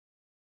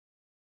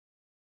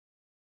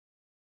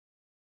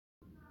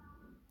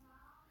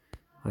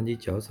हाँ जी,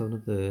 चाहो सानू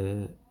ते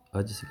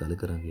अज असीं गल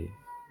करांगे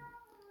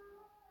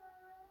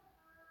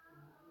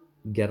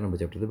 11 नंबर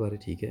चैप्टर के बारे।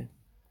 ठीक है,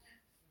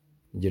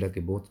 जिहड़ा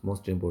कि बहुत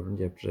मोस्ट इंपोर्टेंट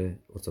चैप्टर है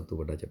और सब तो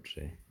बड़ा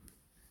चैप्टर है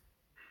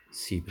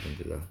सी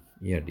बंदे का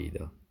या डी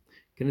का।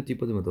 कहने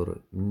tipo di motore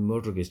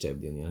मोटर किस टाइप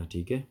दी होंदियां ने।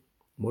 ठीक है,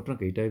 मोटरां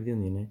कई टाइप दी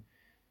होंदियां ने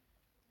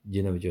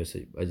जिन्हां विचों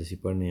अज असीं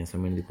पढ़ने आं,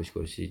 समझने की कुछ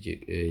कोशिश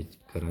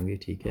करांगे।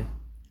 ठीक है,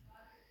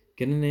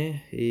 कहने ने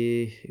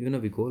una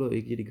vi colo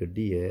एक जिहड़ी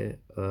गड्डी है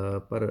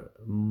पर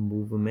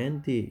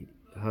मूवमेंट दी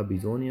हा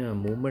bisogna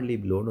मूवमेंट ਲਈ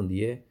ਲੋੜ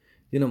ਹੁੰਦੀ ਹੈ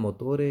ਜਿਹਨਾਂ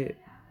ਮੋਟੋਰੇ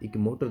ਇੱਕ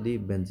ਮੋਟਰ ਦੀ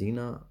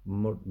ਬੈਂਜ਼ੀਨਾ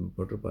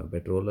ਮੋਟਰ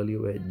ਪੈਟਰੋਲ ਵਾਲੀ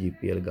ਹੋਵੇ,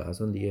 GPL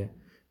ਗੈਸ ਹੁੰਦੀ ਹੈ,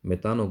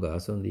 ਮੈਥਾਨੋ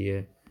ਗੈਸ ਹੁੰਦੀ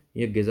ਹੈ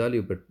ਜਾਂ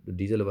ਗੈਜ਼ਾਲੀ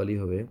ਡੀਜ਼ਲ ਵਾਲੀ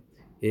ਹੋਵੇ।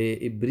 ਇਹ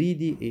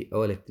ਇਬਰੀਦੀ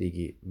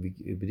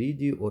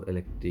ਇਬਰੀਦੀ ਔਰ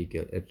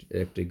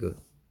ਇਲੈਕਟ੍ਰਿਕ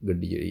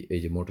ਗੱਡੀ ਜਿਹੜੀ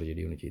ਇਹ ਮੋਟਰ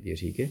ਜਿਹੜੀ ਹੋਣੀ ਚਾਹੀਦੀ ਹੈ।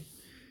 ਠੀਕ ਹੈ,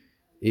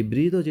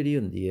 ਇਬਰੀਦੋ ਜਿਹੜੀ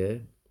ਹੁੰਦੀ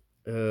ਹੈ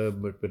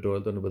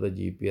ਪੈਟਰੋਲ ਤੁਹਾਨੂੰ ਪਤਾ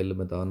GPL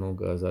ਮੈਥਾਨੋ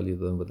ਗੈਸ ਵਾਲੀ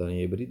ਤੁਹਾਨੂੰ ਪਤਾ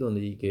ਨਹੀਂ। ਇਬਰੀਦ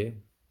ਹੁੰਦੀ ਜੀ ਕਿ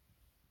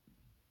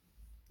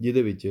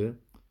ਜਿਹਦੇ ਵਿੱਚ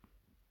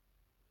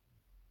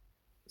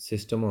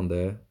ਸਿਸਟਮ ਹੁੰਦਾ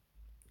ਹੈ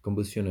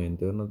ਕੰਬਸ਼ਨ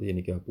ਇੰਟਰਨਲ ਦੀ,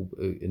 ਯਾਨੀ ਕਿ ਆਪੂ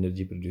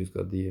એનર્ਜੀ ਪ੍ਰੋਡਿਊਸ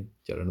ਕਰਦੀ ਹੈ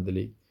ਚੱਲਣ ਦੇ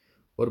ਲਈ,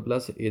 ਔਰ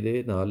ਪਲੱਸ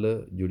ਇਹਦੇ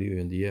ਨਾਲ ਜੁੜੀ ਹੋਈ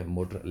ਹੁੰਦੀ ਹੈ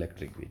ਮੋਟਰ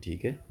ਇਲੈਕਟ੍ਰਿਕ ਵੀ।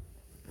 ਠੀਕ ਹੈ,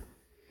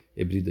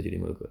 ਇਹ ਬਰੀਦ ਜਿਹੜੀ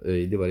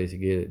ਇਹਦੇ ਬਾਰੇ ਅਸੀਂ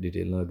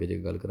ਡਿਟੇਲ ਨਾਲ ਅੱਗੇ ਜਾ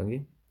ਕੇ ਗੱਲ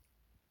ਕਰਾਂਗੇ।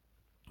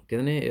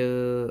 ਕਹਿੰਦੇ ਨੇ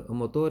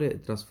ਮੋਟੋਰ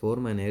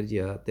ਟਰਾਂਸਫਾਰਮ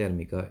एनर्जिया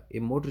thermica,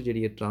 ਇਹ ਮੋਟਰ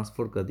ਜਿਹੜੀ ਹੈ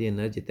ਟਰਾਂਸਫਰ ਕਰਦੀ ਹੈ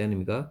एनर्जी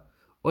thermica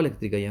और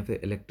इलेक्ट्रिका या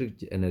फिर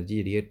इलेक्ट्रिक एनर्जी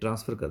जी है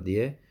ट्रांसफ़र कर दी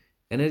है।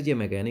 एनर्जी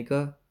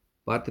मैकेनिका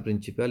पार्ट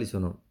प्रिंसिपल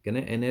सुनो,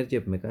 कहने एनर्जी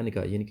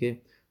मैकेनिका यानी कि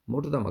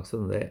मोटर का मकसद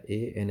होता है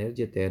ये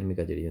एनर्जी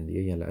थर्मिका जी होंगी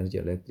है या एनर्जी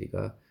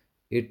इलैक्ट्रिका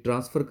ये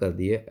ट्रांसफ़र कर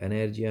दी है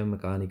एनर्जी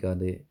मैकेनिका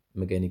दे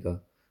मैकेनिका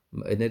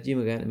एनर्जी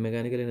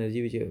मैकेनिकल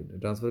एनर्जी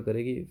ट्रांसफ़र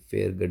करेगी,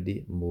 फिर गड्डी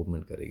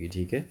मूवमेंट करेगी।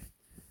 ठीक है,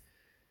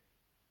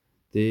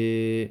 तो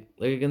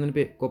अगे कहते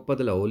हैं कोपा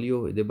दella olio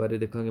ये बारे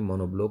देखा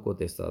मोनोब्लोको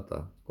testata।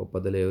 कोपा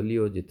della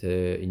olio जिथे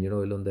इंजन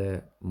ऑयल होंगे,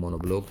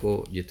 मोनोब्लोको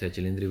जिथे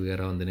चिलिंदरी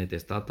वगैरह होंगे ने,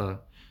 testata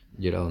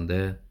जिहड़ा होंदा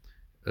है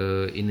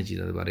इन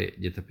चीज़ों के बारे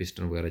जिथे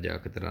पिस्टन वगैरह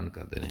जाके रन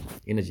करते हैं,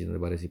 इन चीज़ों के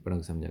बारे असीं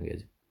पढ़ांगे समझांगे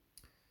अज।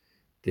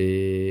 तो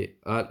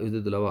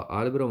इसके अलावा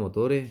आलबरो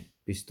मोटोरे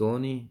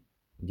पिस्तोनी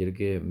जिहड़े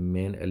कि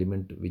मेन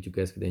एलीमेंट विच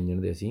कह सकते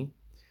इंजन दे असीं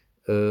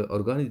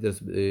ऑर्गेनिक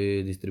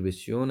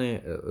डिस्ट्रीब्यूशन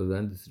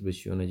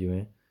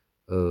जिवें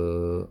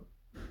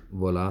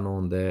वोलानो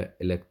होंदा है,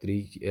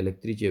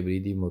 इलैक्ट्रिक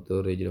एवरी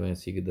मोटर है जिवें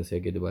असीं दस्सिया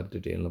कि बारे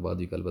डिटेल नाल बाद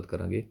दी गलबात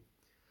करांगे।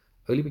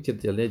 अगली पिक्चर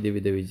चलदे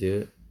दे विच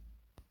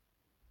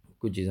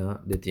कुछ चीज़ां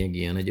दित्तियां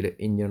गईयां ने जिहड़े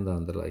इंजन दा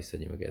अंदरला हिस्सा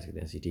जिवें कह सकते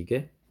असीं। ठीक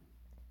है,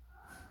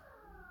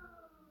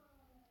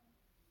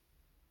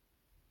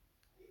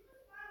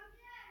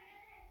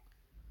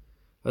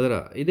 अदर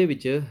ਇਹਦੇ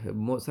ਵਿੱਚ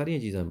ਸਾਰੀਆਂ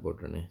ਚੀਜ਼ਾਂ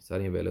ਇੰਪੋਰਟੈਂਟ ਨੇ,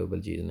 ਸਾਰੀਆਂ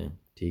ਵੈਲਿਊਏਬਲ ਚੀਜ਼ ਨੇ।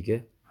 ਠੀਕ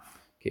ਹੈ,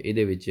 कि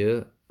ਇਹਦੇ ਵਿੱਚ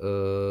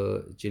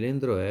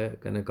cilindro è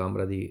che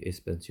camera di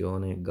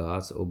espansione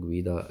gas o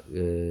guida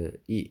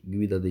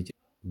di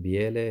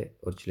biele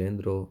और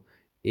cilindro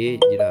ਇਹ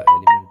ਜਿਹੜਾ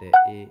ਐਲੀਮੈਂਟ ਹੈ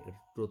ਇਹ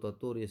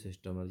ਰੋਟਾਟੋਰੀ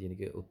ਸਿਸਟਮ ਹੈ, ਯਾਨੀ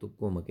ਕਿ ਉੱਤੋਂ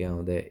ਘੁੰਮ ਕੇ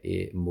ਆਉਂਦਾ ਹੈ,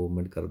 ਇਹ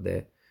ਮੂਵਮੈਂਟ ਕਰਦਾ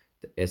ਹੈ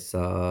ਤੇ ਇਹ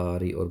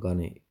ਸਾਰੀ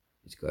ਔਰਗਾਨਿਕ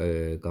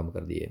ਕੰਮ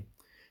ਕਰਦੀ ਹੈ।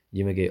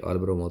 ਜਿਵੇਂ ਕਿ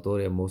ਆਲਬਰੋ ਮੋਟਰ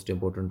ਹੈ ਮੋਸਟ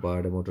ਇੰਪੋਰਟੈਂਟ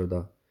ਪਾਰਟ ਹੈ ਮੋਟਰ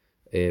ਦਾ।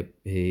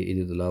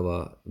 ਇਹਦੇ ਤੋਂ ਇਲਾਵਾ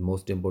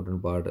ਮੋਸਟ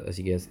ਇੰਪੋਰਟੈਂਟ ਪਾਰਟ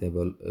ਅਸੀਂ ਕਹਿ ਸਕਦੇ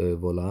ਹਾਂ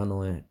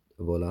ਵੋਲਾਨੋ ਹੈ,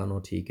 ਵੋਲਾਨੋ।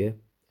 ਠੀਕ ਹੈ,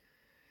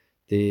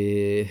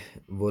 ਤੇ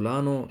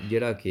ਵੋਲਾਨੋ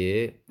ਜਿਹੜਾ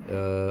ਕਿ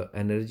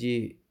ਐਨਰਜੀ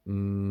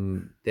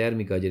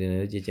ਥਰਮਿਕਾ ਜਿਹੜੀ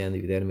ਐਨਰਜੀ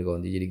ਚਾਹੀਦੀ ਥਰਮਿਕਾ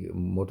ਹੁੰਦੀ ਜਿਹੜੀ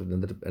ਮੋਟਰ ਦੇ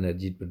ਅੰਦਰ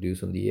ਐਨਰਜੀ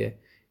ਪ੍ਰੋਡਿਊਸ ਹੁੰਦੀ ਹੈ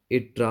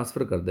ਇਹ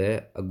ਟਰਾਂਸਫਰ ਕਰਦਾ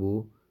ਹੈ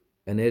ਅੱਗੋਂ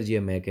ਐਨਰਜੀ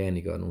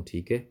ਮੈਕੈਨਿਕਾ ਨੂੰ।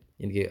 ਠੀਕ ਹੈ,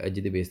 ਯਾਨੀ ਕਿ ਅੱਜ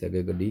ਦੇ ਬੇਸ 'ਤੇ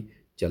ਅੱਗੇ ਗੱਡੀ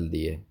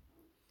ਚੱਲਦੀ ਹੈ।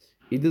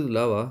 ਇਹਦੇ ਤੋਂ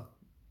ਇਲਾਵਾ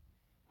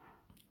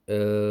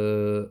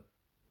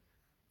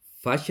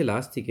ਫਸ਼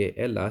ਇਲਾਸਟਿਕ ਹੈ,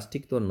 ਇਹ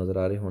ਇਲਾਸਟਿਕ ਤੁਹਾਨੂੰ ਨਜ਼ਰ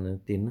ਆ ਰਹੇ ਹੋਣੇ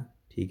 3।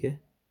 ਠੀਕ ਹੈ,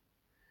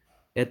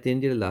 ਇਹ 3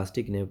 ਜਿਹੜੇ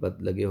ਇਲਾਸਟਿਕ ਨੇ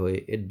ਲੱਗੇ ਹੋਏ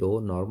ਇਹ 2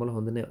 ਨਾਰਮਲ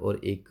ਹੁੰਦੇ ਨੇ ਔਰ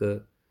ਇੱਕ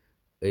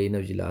ਇਹਨਾਂ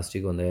ਵਿੱਚ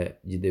ਇਲਾਸਟਿਕ ਹੁੰਦਾ ਹੈ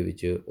ਜਿਹਦੇ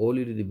ਵਿੱਚ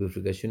ਓਇਲ ਦੀ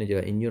ਲੁਬਰੀਫਿਕੇਸ਼ਨ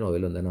ਜਿਹੜਾ ਇੰਜਨ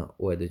ਆਇਲ ਹੁੰਦਾ ਨਾ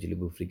ਉਹ ਇਹਦੇ ਵਿੱਚ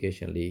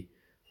ਲੁਬਰੀਫਿਕੇਸ਼ਨ ਲਈ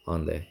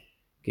ਆਉਂਦਾ ਹੈ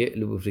ਕਿ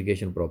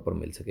ਲੁਬਰੀਫਿਕੇਸ਼ਨ ਪ੍ਰੋਪਰ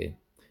ਮਿਲ ਸਕੇ,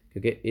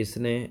 ਕਿਉਂਕਿ ਇਸ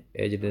ਨੇ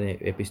ਇਹ ਜਿਹੜੇ ਨੇ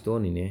ਇਹ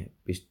ਪਿਸਤੌਨ ਹੀ ਨੇ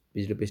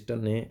ਪਿਛਲੇ ਪਿਸਟਨ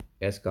ਨੇ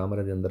ਇਸ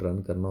ਕਮਰੇ ਦੇ ਅੰਦਰ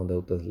ਰਨ ਕਰਨਾ ਹੁੰਦਾ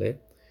ਉੱਤੇ ਥੱਲੇ,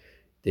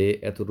 ਅਤੇ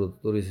ਇੱਥੋਂ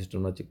ਰੋਟੇਟਰੀ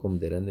ਸਿਸਟਮ ਨਾਲ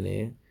ਘੁੰਮਦੇ ਰਹਿੰਦੇ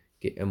ਨੇ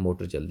ਕਿ ਇਹ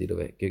ਮੋਟਰ ਚੱਲਦੀ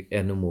ਰਹੇ ਕਿ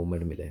ਇਹਨੂੰ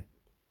ਮੂਵਮੈਂਟ ਮਿਲੇ,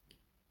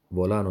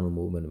 ਵੋਲਾਨੋ ਨੂੰ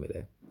ਮੂਵਮੈਂਟ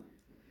ਮਿਲੇ।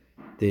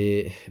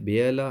 ਅਤੇ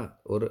ਬਿਏਲਾ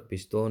ਔਰ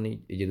ਪਿਸਤੌਨੀ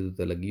ਜਿਹਦੇ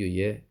ਉੱਤੇ ਲੱਗੀ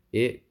ਹੋਈ ਹੈ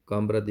ਇਹ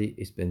ਕਾਮਰਾ ਦੀ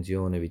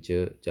ਐਕਸਪੈਂਸ਼ਨ ਵਿੱਚ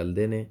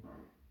ਚੱਲਦੇ ਨੇ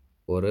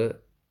ਔਰ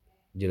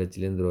ਜਿਹੜਾ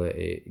ਚਿਲਿੰਦਰ ਹੈ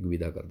ਇਹ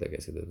ਗੁਇਦਾ ਕਰਦਾ ਕਹਿ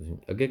ਸਕਦੇ ਤੁਸੀਂ।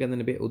 ਅੱਗੇ ਕਹਿੰਦੇ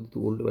ਨੇ ਵੀ ਉਹਦੇ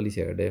ਤੋਂ ਉਲਟ ਵਾਲੀ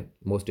ਸਾਈਡ ਹੈ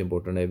ਮੋਸਟ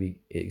ਇੰਪੋਰਟੈਂਟ ਹੈ ਵੀ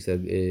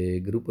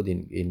ਗਰੁੱਪ ਦੀ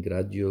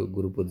ਇਨਗਰਾਜੀਓ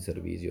ਗਰੁੱਪ ਦੀ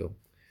ਸਰਵੀਜ਼ਿਓ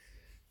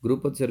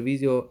ਗਰੁੱਪ ਦੀ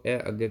ਸਰਵੀਜ਼ਿਓ ਇਹ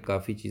ਅੱਗੇ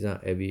ਕਾਫੀ ਚੀਜ਼ਾਂ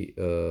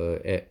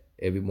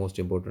ਇਹ ਵੀ ਮੋਸਟ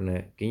ਇੰਪੋਰਟੈਂਟ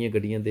ਹੈ। ਕਈਆਂ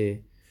ਗੱਡੀਆਂ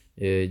ਦੇ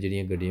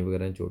ਜਿਹੜੀਆਂ ਗੱਡੀਆਂ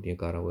ਵਗੈਰਾ ਛੋਟੀਆਂ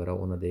ਕਾਰਾਂ ਵਗੈਰਾ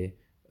ਉਹਨਾਂ ਦੇ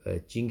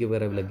ਚਿੰਗੇ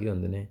ਵਗੈਰਾ ਵੀ ਲੱਗੇ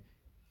ਹੁੰਦੇ ਨੇ,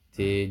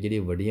 ਅਤੇ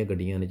ਜਿਹੜੀਆਂ ਵੱਡੀਆਂ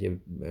ਗੱਡੀਆਂ ਨੇ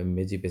ਜਿਵੇਂ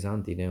ਮੇਜ਼ੀ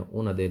ਪੇਸਾਂਤੀ ਨੇ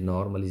ਉਹਨਾਂ ਦੇ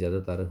ਨਾਰਮਲੀ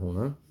ਜ਼ਿਆਦਾਤਰ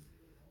ਹੁਣ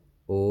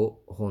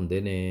ਉਹ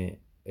ਹੁੰਦੇ ਨੇ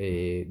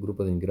ਇਹ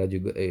ਗਰੁੱਪ ਦੀ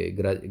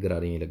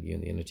ਗਰਾਰੀਆਂ ਲੱਗੀਆਂ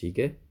ਹੁੰਦੀਆਂ ਨੇ। ਠੀਕ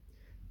ਹੈ,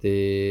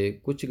 ਅਤੇ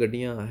ਕੁਛ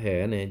ਗੱਡੀਆਂ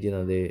ਹੈ ਨੇ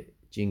ਜਿਨ੍ਹਾਂ ਦੇ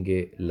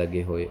ਚਿੰਗੇ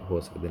ਲੱਗੇ ਹੋਏ ਹੋ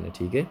ਸਕਦੇ ਨੇ।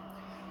 ਠੀਕ ਹੈ,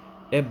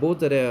 ਇਹ ਬਹੁਤ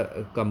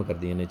ਸਾਰਾ ਕੰਮ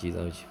ਕਰਦੀਆਂ ਨੇ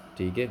ਚੀਜ਼ਾਂ ਵਿੱਚ।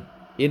 ਠੀਕ ਹੈ,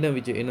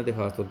 ਇਹਨਾਂ ਦੇ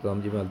ਖਾਸ ਤੌਰ 'ਤੇ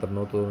ਕੰਮ ਜਿਵੇਂ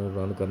ਅਲਟਰਨੇਟਰ ਨੂੰ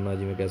ਰਨ ਕਰਨਾ,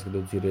 ਜਿਵੇਂ ਕਹਿ ਸਕਦੇ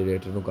ਹੋ ਤੁਸੀਂ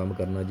ਰੇਡੀਏਟਰ ਨੂੰ ਕੰਮ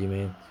ਕਰਨਾ,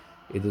 ਜਿਵੇਂ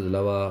ਇਹਦੇ ਤੋਂ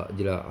ਇਲਾਵਾ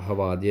ਜਿਹੜਾ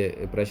ਹਵਾ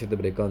ਦੇ ਪ੍ਰੈਸ਼ਰ ਤੇ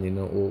ਬ੍ਰੇਕਾਂ ਹੁੰਦੀਆਂ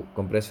ਨੇ ਉਹ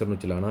ਕੰਪਰੈਸਰ ਨੂੰ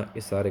ਚਲਾਉਣਾ,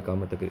 ਇਹ ਸਾਰੇ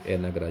ਕੰਮ ਤੱਕ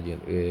ਇਹਨਾਂ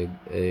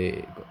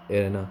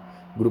ਇਹਨਾਂ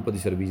ਗਰੁੱਪ ਦੀ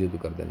ਸਰਵਿਸ ਜੋ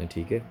ਕਰਦੇ ਨੇ,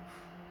 ਠੀਕ ਹੈ।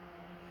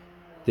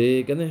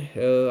 ਤੇ ਕਹਿੰਦੇ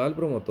al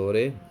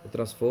promotore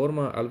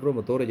trasforma al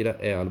promotore ਜਿਹੜਾ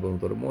è al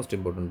promotore most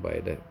important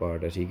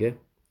part ਹੈ, ਠੀਕ ਹੈ।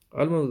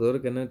 al promotore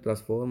ਕਹਿੰਦੇ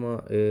trasforma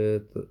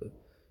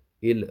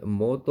il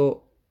moto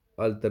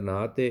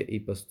alternate i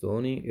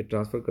pastoni e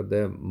transfer करता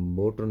है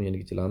मोटर ਨੂੰ, ਯਾਨੀ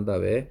ਕਿ ਚਲਾਉਂਦਾ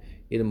ਵੇ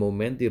ਇਹ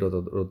ਮੂਵਮੈਂਟ ਦੀ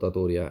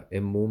ਰੋਟਾਟੋਰੀਆ,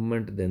 ਇਹ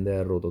ਮੂਵਮੈਂਟ ਦਿੰਦਾ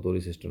ਹੈ ਰੋਟਾਟੋਰੀ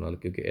ਸਿਸਟਮ ਨਾਲ,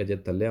 ਕਿਉਂਕਿ ਇਹ ਜੇ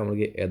ਥੱਲੇ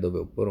ਆਉਣਗੇ ਇਹ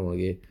ਦੋਵੇਂ ਉੱਪਰ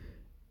ਹੋਣਗੇ,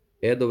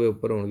 ਇਹ ਦੋਵੇਂ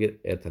ਉੱਪਰ ਹੋਣਗੇ,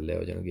 ਇਹ ਥੱਲੇ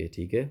ਹੋ ਜਾਣਗੇ,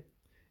 ਠੀਕ ਹੈ।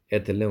 ਇਹ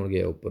ਥੱਲੇ ਹੋਣਗੇ,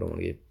 ਇਹ ਉੱਪਰ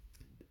ਹੋਣਗੇ।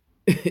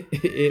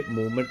 ਇਹ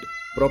ਮੂਵਮੈਂਟ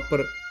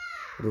ਪ੍ਰੋਪਰ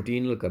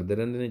ਰੂਟੀਨ ਨਾਲ ਕਰਦੇ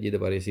ਰਹਿੰਦੇ ਨੇ, ਜਿਹਦੇ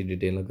ਬਾਰੇ ਅਸੀਂ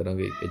ਡਿਟੇਲ ਨਾਲ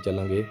ਕਰਾਂਗੇ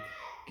ਚੱਲਾਂਗੇ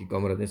ਕਿ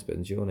ਕਮਰਾ ਦੇ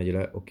ਸਸਪੈਂਸ਼ਨ ਹੈ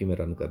ਜਿਹੜਾ ਉਹ ਕਿਵੇਂ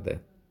ਰਨ ਕਰਦਾ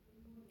ਹੈ।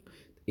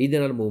 ਇਹਦੇ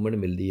ਨਾਲ ਮੂਵਮੈਂਟ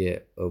ਮਿਲਦੀ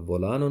ਹੈ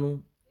ਵੋਲਾਨੋ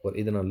ਨੂੰ, ਔਰ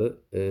ਇਹਦੇ ਨਾਲ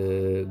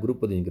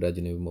ਗਰੁੱਪ ਦੀ ਇੰਗਰਾਜ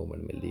ਨੂੰ ਵੀ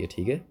ਮੂਵਮੈਂਟ ਮਿਲਦੀ ਹੈ,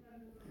 ਠੀਕ ਹੈ।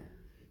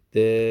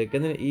 ਅਤੇ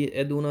ਕਹਿੰਦੇ ਨੇ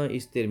ਇਹ ਦੋਨਾਂ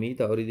ਇਸ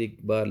ਤਰਮੀਤ ਔਰ ਇਹਦੀ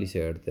ਬਾਹਰਲੀ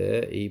ਸਾਈਡ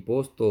 'ਤੇ ਇਹ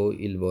ਪੋਸਟੋ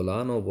ਇਲ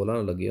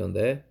ਵੋਲਾਨੋ ਲੱਗਿਆ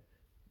ਹੁੰਦਾ ਹੈ,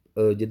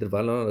 ਜਿੱਧਰ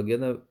ਵੋਲਾਨੋ ਲੱਗਿਆ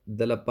ਹੁੰਦਾ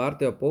della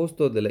parte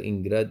opposto della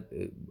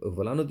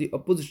volano di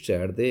opposite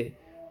side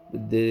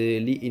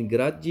degli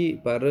ingaggi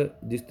per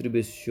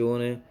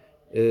distribuzione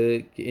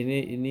che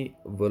in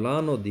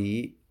volano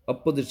di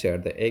opposite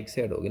side ਹੈ, ਇੱਕ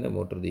ਸਾਈਡ ਹੋ ਗਈ ਨਾ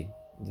ਮੋਟਰ ਦੀ,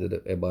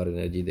 ਜਿੱਧਰ ਇਹ ਬਾਹਰ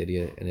ਐਨਰਜੀ ਦੇ ਰਹੀ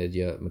ਹੈ,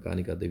 ਐਨਰਜੀ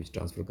ਮਕੈਨਿਕਲ ਦੇ ਵਿੱਚ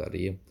ਟ੍ਰਾਂਸਫਰ ਕਰ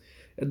ਰਹੀ ਹੈ।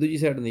 ਇਹ ਦੂਜੀ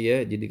ਸਾਈਡ ਹੁੰਦੀ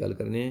ਹੈ ਜਿਹਦੀ ਗੱਲ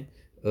ਕਰਨੀ ਹੈ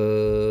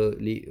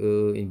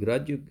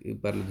ingaggi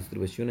per la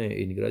distribuzione,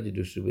 ingaggi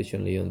distribution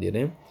ਲਈ ਹੁੰਦੀਆਂ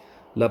ਨੇ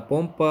la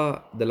pompa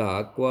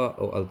dell'acqua o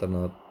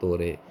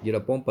alternatore, ਜਿਹੜਾ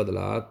pompa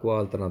dell'acqua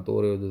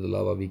alternatore ਉਹਦੇ ਤੋਂ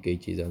ਇਲਾਵਾ ਵੀ ਕਈ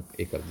ਚੀਜ਼ਾਂ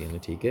ਇਹ ਕਰਦੀਆਂ ਨੇ,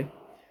 ਠੀਕ ਹੈ।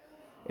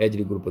 ਇਹ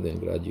ਜਿਹੜੀ ਗਰੁੱਪ ਦੇ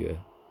ਇੰਗਰਾਜੀ ਹੈ।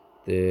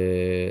 ਅਤੇ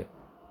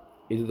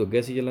ਇਹਦੇ ਤੋਂ ਅੱਗੇ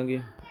ਅਸੀਂ ਚੱਲਾਂਗੇ,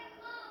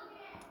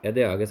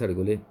 ਇਹਦੇ ਆ ਗਏ ਸਾਡੇ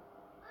ਕੋਲ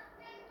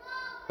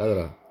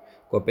ਅਗਲਾ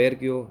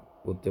ਕੋਪੈਰਕਿਓ,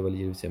 ਉੱਤੇ ਵਾਲੀ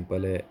ਜਿਹੜੀ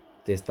ਸਿੰਪਲ ਹੈ,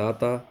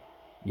 testata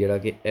ਜਿਹੜਾ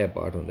ਕਿ ਇਹ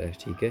ਪਾਰਟ ਹੁੰਦਾ ਹੈ,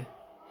 ਠੀਕ ਹੈ।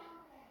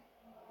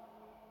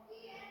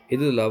 ਇਹਦੇ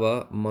ਤੋਂ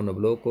ਇਲਾਵਾ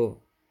monoblocco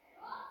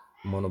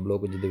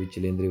ਜਿਹਦੇ ਵਿੱਚ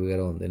ਚਿਲਿੰਦਰੀ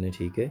ਵਗੈਰਾ ਹੁੰਦੇ ਨੇ,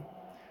 ਠੀਕ ਹੈ।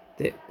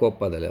 ਅਤੇ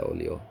ਕੋਪਾ della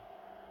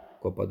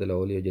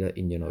olio ਜਿਹੜਾ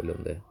ਇੰਜਨ ਆਇਲ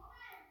ਹੁੰਦਾ ਹੈ,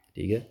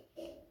 ਠੀਕ ਹੈ।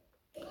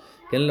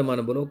 ਕਹਿੰਦੇ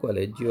monoblocco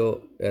allegio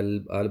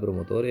al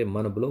promotore,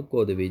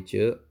 monoblocco ਦੇ ਵਿੱਚ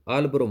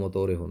al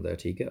promotore ਹੁੰਦਾ ਹੈ,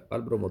 ਠੀਕ ਹੈ।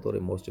 al promotore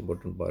most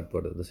important part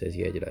ਤੁਹਾਡਾ ਦੱਸਿਆ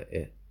ਸੀ ਹੈ ਜਿਹੜਾ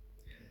ਇਹ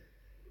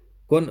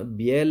con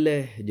BL,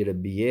 ਜਿਹੜੇ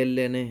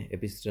BL ਨੇ ਇਹ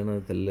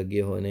ਪਿਸਟਨ ਥੱਲੇ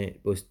ਲੱਗੇ ਹੋਏ ਨੇ,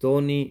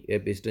 ਪਿਸਟੋਨੀ ਇਹ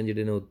ਪਿਸਟਨ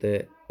ਜਿਹੜੇ ਨੇ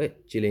ਉੱਤੇ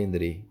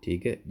ਚਿਲਿੰਦਰੀ,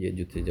 ਠੀਕ ਹੈ, ਜੇ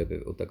ਜਿੱਥੇ ਜਾ ਕੇ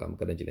ਉੱਤੇ ਕੰਮ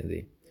ਕਰਨ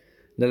ਚਿਲਿੰਦਰੀ।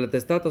 Nella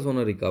testata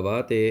sono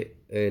ricavate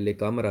le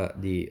camere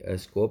di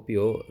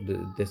scoppio,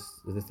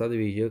 testate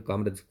ਵਿੱਚ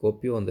camere di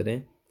scoppio ਹੁੰਦੇ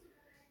ਨੇ,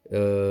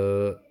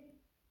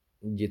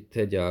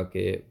 ਜਿੱਥੇ ਜਾ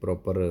ਕੇ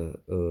ਪ੍ਰੋਪਰ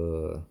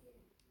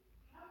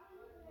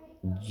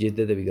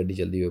ਜਿੱਦੇ 'ਤੇ ਵੀ ਗੱਡੀ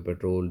ਚੱਲਦੀ ਹੋਵੇ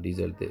ਪੈਟਰੋਲ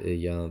ਡੀਜ਼ਲ 'ਤੇ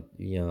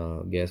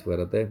ਜਾਂ ਗੈਸ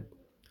ਵਗੈਰਾ 'ਤੇ,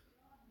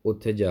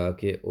 ਉੱਥੇ ਜਾ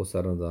ਕੇ ਉਹ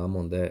ਸਾਰਾ ਨਿਜ਼ਾਮ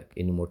ਹੁੰਦਾ ਹੈ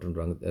ਇਹਨੂੰ ਮੋਟਰ ਨੂੰ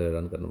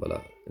ਰਨ ਕਰਨ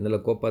ਵਾਲਾ। nella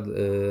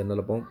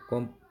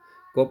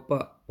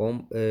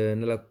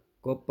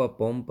coppa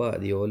pompa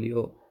di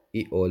olio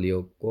e olio,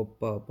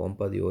 coppa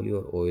pompa di olio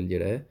ਔਰ oil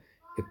ਜਿਹੜਾ ਹੈ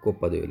ਇਹ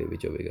ਕੋਪਾ ਦੇ ਓਇਲ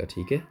ਵਿੱਚ ਹੋਵੇਗਾ,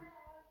 ਠੀਕ ਹੈ।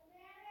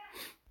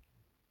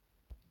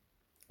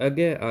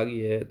 ਅੱਗੇ ਆ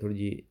ਗਈ ਹੈ ਥੋੜ੍ਹੀ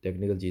ਜਿਹੀ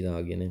ਟੈਕਨੀਕਲ ਚੀਜ਼ਾਂ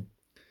ਆ ਗਈਆਂ ਨੇ।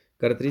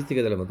 caratteristiche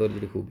della motore,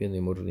 ਜਿਹੜੀ ਖੂਬੀਆਂ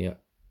ਹੁੰਦੀਆਂ ਮੋਟਰ ਦੀਆਂ।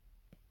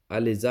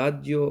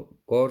 alisaggio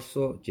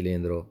corso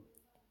cilindro,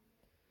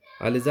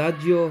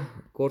 alisaggio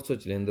corso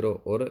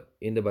cilindro ਔਰ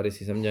ਇਹਦੇ ਬਾਰੇ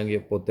ਅਸੀਂ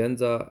ਸਮਝਾਂਗੇ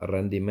potenza,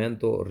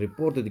 rendimento,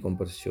 report di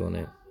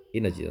compressione,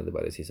 ਇਹਨਾਂ ਚੀਜ਼ਾਂ ਦੇ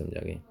ਬਾਰੇ ਅਸੀਂ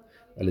ਸਮਝਾਂਗੇ।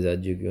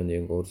 alisaggio ਕੀ ਹੁੰਦੀ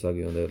ਹੈ, corsa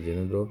ਕੀ ਹੁੰਦਾ ਹੈ,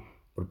 cilindro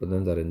ਔਰ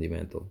potenza,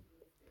 rendimento।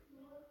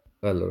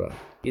 allora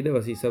ਇਹਦੇ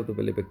ਵਾਸਤੇ ਸਭ ਤੋਂ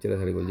ਪਹਿਲੇ ਪਿਕਚਰ ਹੈ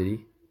ਸਾਡੇ ਕੋਲ ਜਿਹੜੀ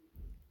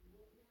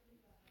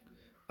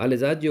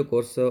alisaggio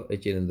corso e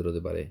cilindro ਦੇ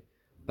ਬਾਰੇ।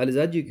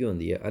 alisaggio ਕੀ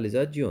ਹੁੰਦੀ ਹੈ?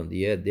 alisaggio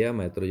ਹੁੰਦੀ ਹੈ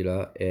diametro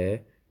ਜਿਹੜਾ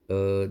ਹੈ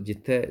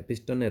ਜਿੱਥੇ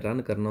ਪਿਸਟਨ ਨੇ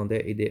ਰਨ ਕਰਨਾ ਹੁੰਦਾ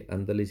ਇਹਦੇ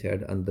ਅੰਦਰਲੀ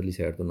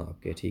ਸਾਈਡ ਤੋਂ ਨਾਪ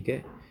ਕੇ, ਠੀਕ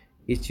ਹੈ।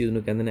 ਇਸ ਚੀਜ਼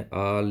ਨੂੰ ਕਹਿੰਦੇ ਨੇ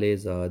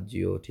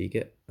alisaggio, ਠੀਕ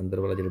ਹੈ। ਅੰਦਰ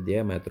ਵਾਲਾ ਜਿਹੜਾ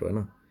diametro ਹੈ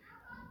ਨਾ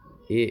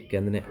ਇਹ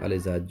ਕਹਿੰਦੇ ਨੇ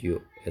alisaggio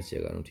ਇਸ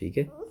ਜਗ੍ਹਾ ਨੂੰ, ਠੀਕ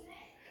ਹੈ।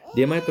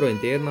 diametro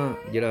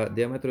interna, ਜਿਹੜਾ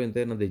diametro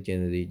interna ਦੀ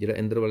ਚਿਲਿੰਦਰੀ, ਜਿਹੜਾ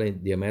ਅੰਦਰ ਵਾਲਾ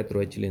diametro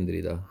ਹੈ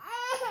ਚਿਲਿੰਦਰੀ ਦਾ।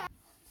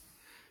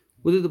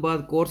 ਉਹਦੇ ਤੋਂ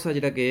ਬਾਅਦ ਕੋਰਸਾ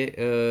ਜਿਹੜਾ ਕਿ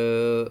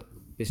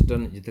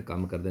ਪਿਸਟਨ ਜਿੱਥੇ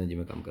ਕੰਮ ਕਰਦੇ ਨੇ,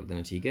 ਜਿਵੇਂ ਕੰਮ ਕਰਦੇ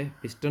ਨੇ, ਠੀਕ ਹੈ।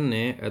 ਪਿਸਟਨ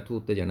ਨੇ ਇੱਥੋਂ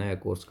ਉੱਤੇ ਜਾਣਾ ਹੈ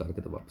ਕੋਰਸ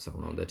ਕਰਕੇ ਤਾਂ ਵਾਪਸ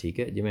ਆਉਣਾ ਹੁੰਦਾ, ਠੀਕ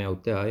ਹੈ। ਜਿਵੇਂ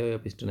ਉੱਤੇ ਆਇਆ ਹੋਇਆ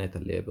ਪਿਸਟਨ ਹੈ,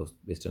 ਥੱਲੇ ਹੈ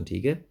ਪਿਸਟਨ,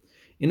 ਠੀਕ ਹੈ।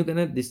 ਇਹਨੂੰ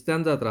ਕਹਿੰਦੇ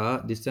ਡਿਸਟੈਂਸ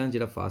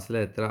ਜਿਹੜਾ ਫਾਸਲਾ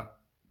ਹੈ ਤਰਾ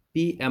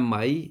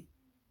PMI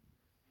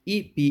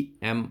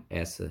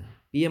EPMS।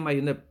 PMI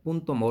ਹੁੰਦਾ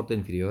punto morto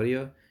inferiore,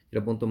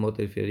 ਜਿਹੜਾ punto morto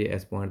inferiore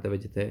ਇਸ ਪੁਆਇੰਟ ਦੇ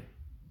ਵਿੱਚ ਜਿੱਥੇ,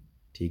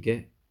 ਠੀਕ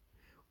ਹੈ।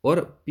 ਔਰ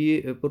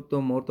punto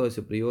morto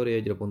superiore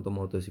ਜਿਹੜਾ punto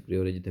morto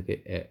superiore ਜਿੱਥੇ ਕਿ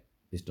ਇਹ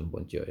ਪਿਸਟਨ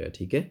ਪਹੁੰਚਿਆ ਹੋਇਆ,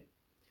 ਠੀਕ ਹੈ।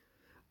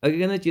 ਅੱਗੇ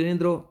ਕਹਿੰਦੇ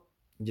ਚਿਲਿੰਦਰੋ,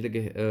 ਜਿਹੜੇ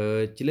ਕਿ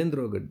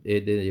ਚਿਲਿੰਦਰੋ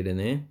ਇਹਦੇ ਜਿਹੜੇ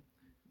ਨੇ,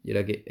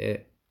 ਜਿਹੜਾ ਕਿ ਇਹ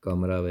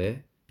ਕਮਰਾ ਵੇ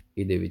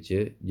ਇਹਦੇ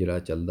ਵਿੱਚ ਜਿਹੜਾ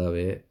ਚੱਲਦਾ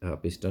ਵੇ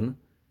ਪਿਸਟਨ,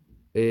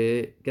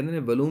 ਇਹ ਕਹਿੰਦੇ ਨੇ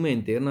ਵਲੂਮੇ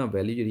ਇੰਟਰਨਾ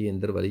ਵੈਲਿਊ ਜਿਹੜੀ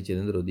ਅੰਦਰ ਵਾਲੀ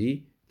ਚਿਲਿੰਦਰੋ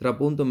ਦੀ tra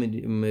punto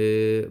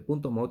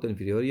molto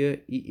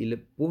inferiore e il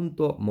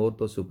punto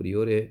molto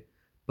superiore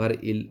per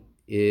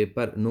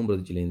numero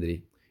di cilindri।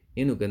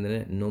 ਇਹਨੂੰ ਕਹਿੰਦੇ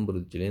ਨੇ ਨੰਬਰ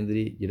ਦੀ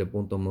ਚਿਲੰਦਰੀ ਜਿਹੜਾ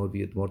punto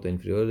morto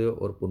inferiore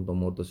ਔਰ punto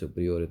morto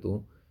superiore ਤੋਂ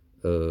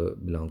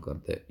ਬਿਲੋਂਗ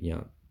ਕਰਦਾ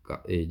ਜਾਂ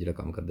ਇਹ ਜਿਹੜਾ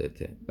ਕੰਮ ਕਰਦਾ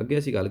ਇੱਥੇ। ਅੱਗੇ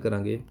ਅਸੀਂ ਗੱਲ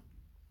ਕਰਾਂਗੇ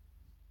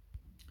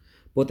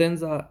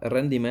potenza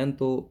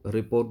rendimento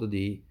riporto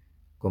di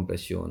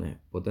compressione,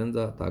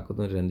 potenza attacco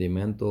di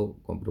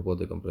rendimento con riporto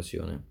di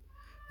compressione।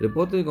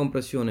 Riporto di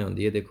compressione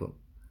ਹੁੰਦੀ ਹੈ ਦੇਖੋ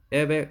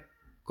ਇਹ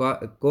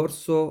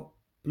corso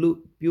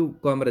più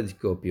camera di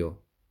scoppio,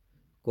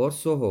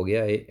 corso ਹੋ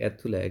ਗਿਆ ਇਹ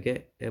ਇੱਥੋਂ ਲੈ ਕੇ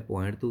ਇਹ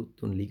ਪੁਆਇੰਟ ਤੋਂ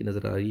ਤੁਹਾਨੂੰ ਲੀਕ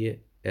ਨਜ਼ਰ ਆ ਰਹੀ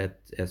ਹੈ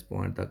ਇਸ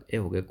ਪੁਆਇੰਟ ਤੱਕ ਇਹ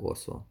ਹੋ ਗਿਆ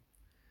corso।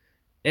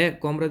 ਇਹ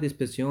ਕਮਰਾ ਦੀ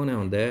ਸਪੈਸੀਓਨ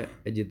ਹੁੰਦਾ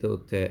ਹੈ ਜਿੱਥੇ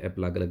ਉੱਥੇ ਇਹ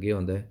ਪਲੱਗ ਲੱਗੇ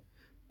ਹੁੰਦਾ ਹੈ।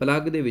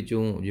 ਪਲੱਗ ਦੇ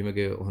ਵਿੱਚੋਂ ਜਿਵੇਂ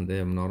ਕਿ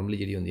ਹੁੰਦੇ ਨੋਰਮਲੀ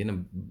ਜਿਹੜੀ ਹੁੰਦੀ ਹੈ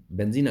ਨਾ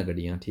ਬੈਂਜ਼ੀਨਾ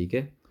ਗੱਡੀਆਂ, ਠੀਕ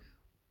ਹੈ,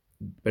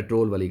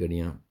 ਪੈਟਰੋਲ ਵਾਲੀ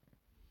ਗੱਡੀਆਂ,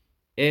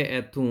 ਇਹ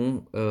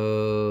ਇੱਥੋਂ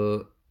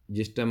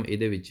ਜਿਸ ਟਾਈਮ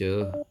ਇਹਦੇ ਵਿੱਚ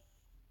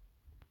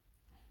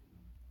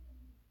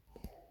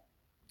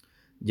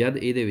ਜਦ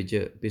ਇਹਦੇ ਵਿੱਚ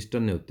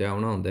ਪਿਸਟਨ ਨੇ ਉੱਤੇ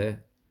ਆਉਣਾ ਹੁੰਦਾ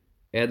ਹੈ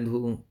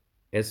ਇੱਥੋਂ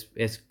ਇਸ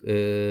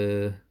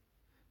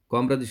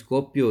ਕਮਰਾ ਦੀ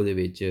ਸਕੋਪੀਓ ਦੇ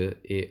ਵਿੱਚ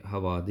ਇਹ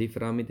ਹਵਾ ਦੀ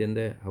ਫਰਾਹਮੀ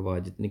ਦਿੰਦਾ ਹੈ। ਹਵਾ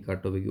ਜਿਤਨੀ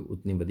ਘੱਟ ਹੋਵੇਗੀ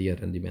ਉਤਨੀ ਵਧੀਆ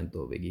ਰੈਂਡੀਮੈਂਟ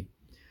ਹੋਵੇਗੀ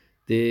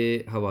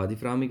ਅਤੇ ਹਵਾ ਦੀ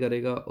ਫਰਾਹਮੀ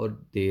ਕਰੇਗਾ ਔਰ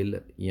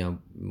ਤੇਲ ਜਾਂ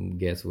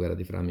ਗੈਸ ਵਗੈਰਾ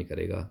ਦੀ ਫਰਾਹਮੀ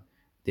ਕਰੇਗਾ।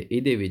 ਅਤੇ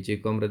ਇਹਦੇ ਵਿੱਚ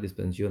ਕਮਰਾ ਦੀ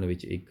ਸਸਪੈਂਸ਼ਨ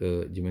ਵਿੱਚ ਇੱਕ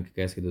ਜਿਵੇਂ ਕਿ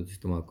ਕਹਿ ਸਕਦੇ ਹੋ ਤੁਸੀਂ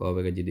ਧਮਾਕਾ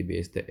ਹੋਵੇਗਾ ਜਿਹਦੀ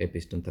ਬੇਸ 'ਤੇ ਇਹ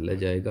ਪਿਸਟਨ ਥੱਲੇ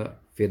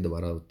ਜਾਏਗਾ ਫਿਰ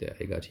ਦੁਬਾਰਾ ਉੱਤੇ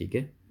ਆਏਗਾ, ਠੀਕ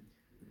ਹੈ।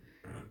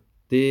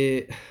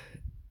 ਅਤੇ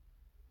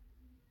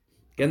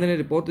ਕਹਿੰਦੇ ਨੇ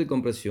ਰਿਪੋਰਟ ਦੀ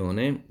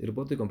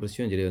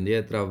ਕੰਪਰੈਸਿone ਜਿਹੜੀ ਹੁੰਦੀ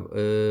ਹੈ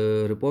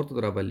report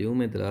tra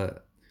volume della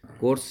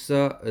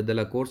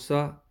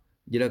corsa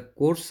ਜਿਹੜਾ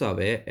corsa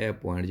ਵੇ ਇਹ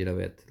ਪੁਆਇੰਟ ਜਿਹੜਾ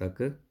ਵੇ ਇੱਥੇ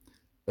ਤੱਕ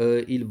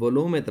il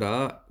volume tra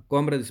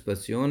camera di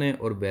sospensione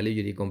or value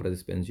ਜਿਹੜੀ camera di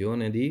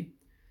sospensione ਦੀ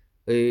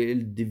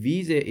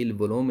divise il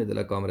volume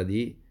della camera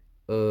di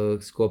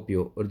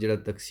scoppio ਔਰ ਜਿਹੜਾ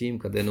ਤਕਸੀਮ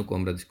ਕਰਦੇ ਇਹਨੂੰ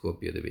camera di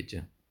scoppio ਦੇ ਵਿੱਚ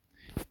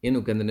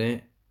ਇਹਨੂੰ ਕਹਿੰਦੇ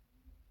ਨੇ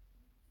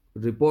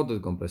ਰਿਪੋਰਟ ਦੀ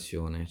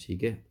ਕੰਪਰੈਸਿone,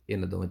 ਠੀਕ ਹੈ।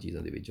 ਇਹਨਾਂ ਦੋਵਾਂ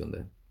ਚੀਜ਼ਾਂ ਦੇ ਵਿੱਚ ਹੁੰਦਾ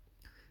ਹੈ।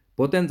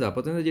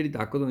 ਪੋਟੈਂਜ਼ਾ ਜਿਹੜੀ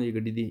ਤਾਕਤ ਹੁੰਦੀ ਹੈ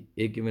ਗੱਡੀ ਦੀ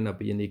ਇਹ ਕਿਵੇਂ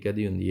ਨਾਪੀ ਜਾਂਦੀ ਹੈ,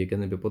 ਕਦੀ ਹੁੰਦੀ ਹੈ,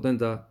 ਕਹਿੰਦੇ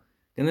ਪੋਟੈਂਜ਼ਾ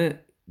ਕਹਿੰਦੇ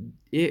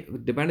ਇਹ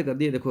ਡਿਪੈਂਡ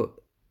ਕਰਦੀ ਹੈ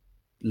ਦੇਖੋ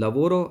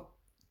ਲਾਵੋਰੋ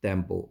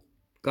ਟੈਂਪੋ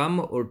ਕੰਮ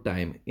ਔਰ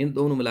ਟਾਈਮ ਇਨ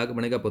ਦੋਨੋਂ ਮਿਲਾ ਕੇ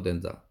ਬਣੇਗਾ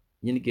ਪੋਟੈਂਜ਼ਾ,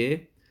 ਯਾਨੀ ਕਿ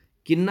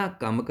ਕਿੰਨਾ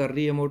ਕੰਮ ਕਰ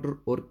ਰਹੀ ਹੈ ਮੋਟਰ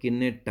ਔਰ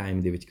ਕਿੰਨੇ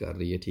ਟਾਈਮ ਦੇ ਵਿੱਚ ਕਰ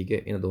ਰਹੀ ਹੈ, ਠੀਕ ਹੈ।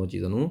 ਇਹਨਾਂ ਦੋਵਾਂ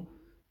ਚੀਜ਼ਾਂ ਨੂੰ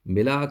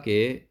ਮਿਲਾ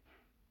ਕੇ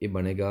ਇਹ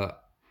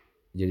ਬਣੇਗਾ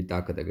ਜਿਹੜੀ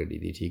ਤਾਕਤ ਹੈ ਗੱਡੀ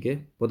ਦੀ, ਠੀਕ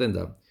ਹੈ।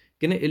 ਪੋਟੈਂਜ਼ਾ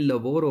ਕਹਿੰਦੇ ਇਹ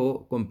ਲਵੋਰੋ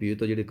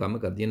ਕੰਪਿਊਟਰ ਜਿਹੜੇ ਕੰਮ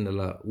ਕਰਦੀਆਂ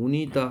ਨਲਾ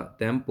ਉਨੀਤਾ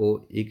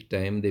ਟੈਂਪੋ ਇੱਕ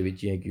ਟਾਈਮ ਦੇ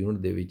ਵਿੱਚ ਜਾਂ ਇੱਕ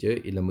ਯੂਨਿਟ ਦੇ ਵਿੱਚ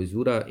ਇਹ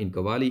ਮਜ਼ੂਰਾ ਇਨ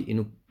ਕਵਾਲੀ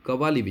ਇਹਨੂੰ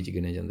ਕਵਾਲੀ ਵਿੱਚ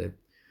ਗਿਣਿਆ ਜਾਂਦਾ ਹੈ,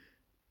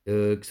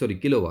 ਸੌਰੀ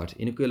ਕਿਲੋਵਾਟ,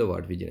 ਇਹਨੂੰ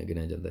ਕਿਲੋਵਾਟ ਵੀ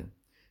ਗਿਣਿਆ ਜਾਂਦਾ ਹੈ।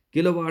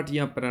 ਕਿਲੋਵਾਟ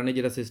ਜਾਂ ਪੁਰਾਣੇ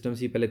ਜਿਹੜਾ ਸਿਸਟਮ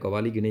ਸੀ ਪਹਿਲੇ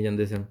ਕਵਾਲੀ ਗਿਣੇ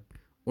ਜਾਂਦੇ ਸਨ,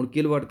 ਹੁਣ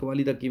ਕਿਲੋਵਾਟ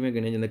ਕਵਾਲੀ ਦਾ ਕਿਵੇਂ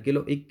ਗਿਣਿਆ ਜਾਂਦਾ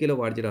ਇੱਕ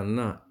ਕਿਲੋਵਾਟ ਜਿਹੜਾ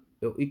ਨਾ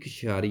ਉਹ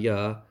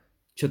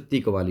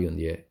 1.36 ਕਵਾਲੀ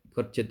ਹੁੰਦੀ ਹੈ।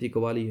 36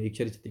 ਕਵਾਲੀ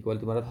 1.36 ਕਵਾਲੀ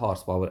ਤੋਂ ਬਾਅਦ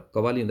ਹਾਰਸ ਪਾਵਰ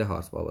ਕਵਾਲੀ ਹੁੰਦਾ,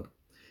 ਹਾਰਸ ਪਾਵਰ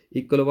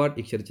 1 ਕਿਲੋਵਾਟ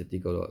 1.36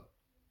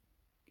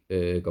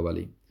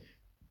 ਕਵਾਲੀ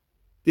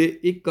ਅਤੇ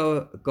ਇੱਕ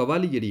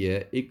ਕਵਾਲੀ ਜਿਹੜੀ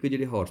ਹੈ ਇੱਕ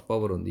ਜਿਹੜੀ ਹਾਰਸ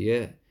ਪਾਵਰ ਹੁੰਦੀ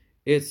ਹੈ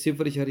ਇਹ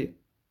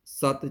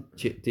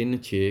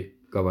 0.736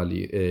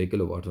 ਕਵਾਲੀ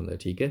ਕਿਲੋਵਾਟ ਹੁੰਦਾ,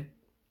 ਠੀਕ ਹੈ।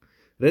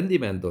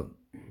 ਰੈਂਦੀਮੈਂਟ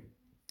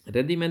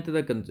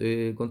ਦਾ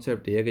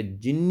ਕਨਸੈਪਟ ਇਹ ਹੈ ਕਿ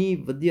ਜਿੰਨੀ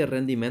ਵਧੀਆ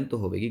ਰੈਂਦੀਮੈਂਟ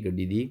ਹੋਵੇਗੀ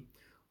ਗੱਡੀ ਦੀ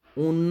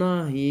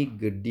ਓਨਾ ਹੀ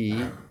ਗੱਡੀ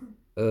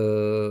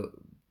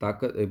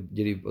ਤਾਕਤ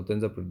ਜਿਹੜੀ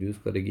ਪੋਟੈਂਜ਼ਾ ਪ੍ਰੋਡਿਊਸ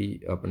ਕਰੇਗੀ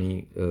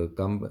ਆਪਣੀ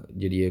ਕੰਮ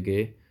ਜਿਹੜੀ ਹੈ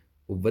ਕਿ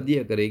ਉਹ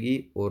ਵਧੀਆ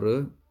ਕਰੇਗੀ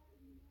ਔਰ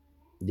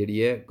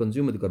ਜਿਹੜੀ ਹੈ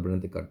ਕੰਜ਼ਿਊਮਰ ਕਾਰਬਨ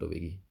ਤੇ ਘੱਟ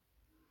ਹੋਵੇਗੀ।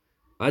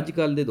 ਅੱਜ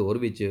ਕੱਲ੍ਹ ਦੇ ਦੌਰ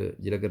ਵਿੱਚ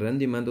ਜਿਹੜਾ ਕਿ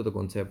ਰੈਂਦੀਮੈਂਟ ਦਾ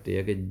ਕਨਸੈਪਟ ਇਹ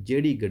ਹੈ ਕਿ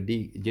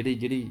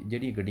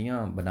ਜਿਹੜੀਆਂ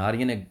ਗੱਡੀਆਂ ਬਣਾ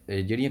ਰਹੀਆਂ ਨੇ,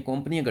 ਜਿਹੜੀਆਂ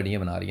ਕੰਪਨੀਆਂ ਗੱਡੀਆਂ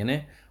ਬਣਾ ਰਹੀਆਂ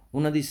ਨੇ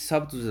ਉਹਨਾਂ ਦੀ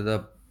ਸਭ ਤੋਂ ਜ਼ਿਆਦਾ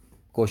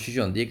ਕੋਸ਼ਿਸ਼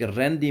ਹੁੰਦੀ ਹੈ ਕਿ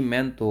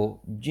ਰੈਂਦੀਮੈਂਟ ਤੋਂ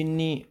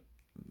ਜਿੰਨੀ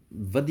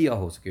ਵਧੀਆ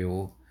ਹੋ ਸਕੇ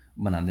ਉਹ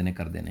ਬਣਾਉਂਦੇ ਨੇ,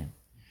 ਕਰਦੇ ਨੇ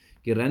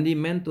ਕਿ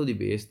ਰੈਂਦੀਮੈਂਟੋ ਦੀ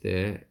ਬੇਸ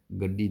 'ਤੇ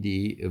ਗੱਡੀ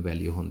ਦੀ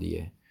ਵੈਲਿਊ ਹੁੰਦੀ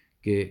ਹੈ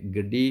ਕਿ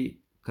ਗੱਡੀ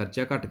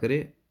ਖਰਚਾ ਘੱਟ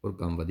ਕਰੇ ਔਰ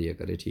ਕੰਮ ਵਧੀਆ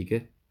ਕਰੇ, ਠੀਕ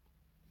ਹੈ।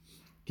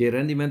 ਕਿ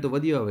ਰੈਂਦੀਮੈਂਟੋ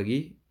ਵਧੀਆ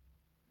ਹੋਵੇਗੀ,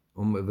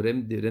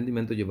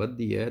 ਰੈਂਦੀਮੈਂਟੋ ਜੇ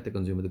ਵੱਧਦੀ ਹੈ ਤਾਂ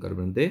ਕੰਜ਼ਿਊਮਰ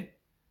ਕਾਰਬਨ ਤੇ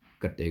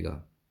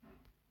ਘਟੇਗਾ।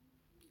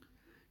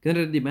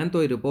 ਕਹਿੰਦੇ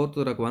ਰੈਂਦੀਮੈਂਟੋ ਰਿਪੋਰਟ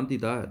ਦਾ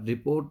ਕੁਆਂਟੀਟਾ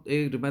ਰਿਪੋਰਟ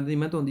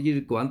ਰੈਂਦੀਮੈਂਟੋ ਹੁੰਦੀ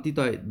ਜਿਹੜੀ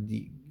ਕੁਆਂਟੀਟਾ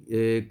ਦੀ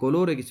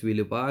colore che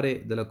sviluppare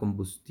della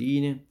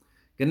combustine,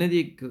 ਕਹਿੰਦੇ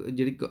ਦੀ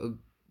ਜਿਹੜੀ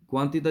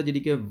ਕੁਆਂਟੀਟਾ ਜਿਹੜੀ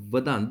ਕਿ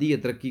ਵਧਾਉਂਦੀ ਹੈ,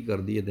 ਤਰੱਕੀ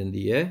ਕਰਦੀ ਹੈ,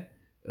 ਦਿੰਦੀ ਹੈ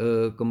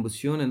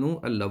ਕੰਬੂਸ਼ੀਓਨ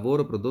ਨੂੰ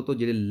ਲਵੋਰ ਪ੍ਰੋਡਕਟ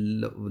ਜਿਹੜੇ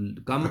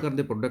ਕੰਮ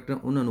ਕਰਦੇ ਪ੍ਰੋਡਕਟ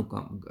ਉਹਨਾਂ ਨੂੰ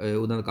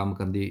ਉਹਨਾਂ ਦਾ ਕੰਮ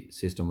ਕਰਨ ਦੀ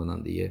ਸਿਸਟਮ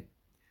ਬਣਾਉਂਦੀ ਹੈ।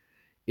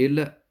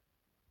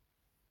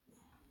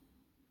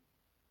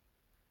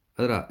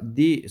 Allora,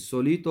 di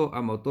solito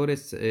a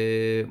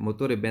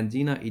motore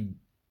benzina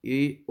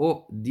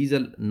o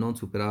diesel non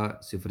supera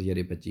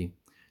 0,25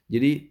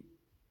 ਜਿਹੜੀ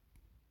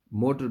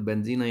ਮੋਟਰ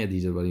ਬੈਂਜ਼ੀਨਾ ਜਾਂ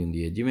ਡੀਜ਼ਲ ਵਾਲੀ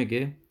ਹੁੰਦੀ ਹੈ, ਜਿਵੇਂ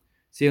ਕਿ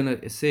se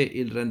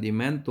il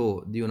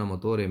rendimento di una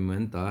motore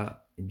aumenta,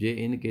 ਜੇ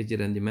ਇਨ ਕੇਸ ਜੇ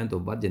rendimento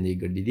ਵੱਧ ਜਾਂਦੀ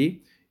ਗੱਡੀ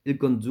ਦੀ il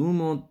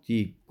consumo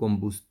di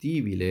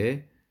combustibile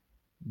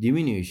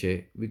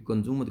diminuisce, ਵੀ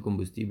consumo di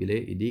combustibile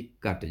ਇਹਦੀ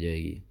ਘੱਟ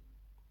ਜਾਏਗੀ।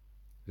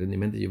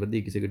 rendimento ਜੇ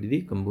ਵਧੀ ਕਿਸੇ ਗੱਡੀ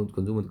ਦੀ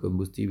consumo di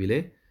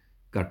combustibile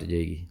ਘੱਟ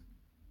ਜਾਏਗੀ,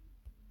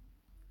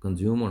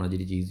 ਕੰਜ਼ਿਊਮ ਹੋਣਾ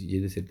ਜਿਹੜੀ ਚੀਜ਼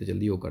ਜਿਹਦੇ ਸਿਰ 'ਤੇ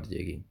ਚੱਲਦੀ ਉਹ ਘੱਟ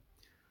ਜਾਏਗੀ।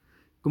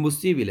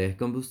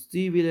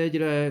 ਕੰਬੂਸਟੀਬਲ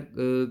ਜਿਹੜਾ ਹੈ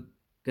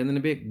ਕਹਿੰਦੇ ਨੇ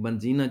ਵੀ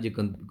ਬੈਂਜ਼ੀਨਾ ਜੇ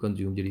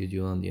ਕੰਜ਼ਿਊਮ ਜਿਹੜੀ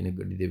ਆਉਂਦੀਆਂ ਨੇ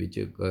ਗੱਡੀ ਦੇ ਵਿੱਚ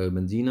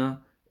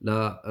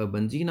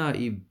ਬੈਂਜ਼ੀਨਾ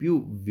i più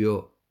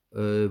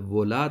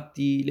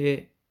volatile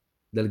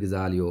del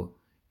Ghalio,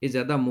 ਇਹ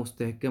ਜ਼ਿਆਦਾ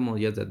ਮੁਸਤਹਕਮ ਹੋ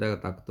ਜਾਂ ਜ਼ਿਆਦਾ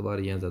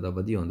ਤਾਕਤਵਰ ਜਾਂ ਜ਼ਿਆਦਾ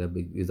ਵਧੀਆ ਹੁੰਦਾ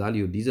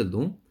ਗਜ਼ਾਲੀਓ ਡੀਜ਼ਲ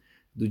ਤੋਂ।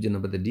 ਦੂਜੇ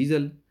ਨੰਬਰ 'ਤੇ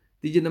ਡੀਜ਼ਲ।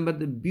 ਤੀਜੇ ਨੰਬਰ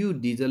 'ਤੇ ਬਿਊ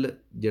ਡੀਜ਼ਲ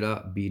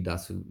ਜਿਹੜਾ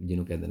B10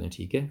 ਜਿਹਨੂੰ ਕਹਿੰਦੇ ਨੇ,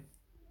 ਠੀਕ ਹੈ,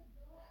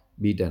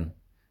 B10।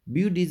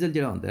 ਬਿਊ ਡੀਜ਼ਲ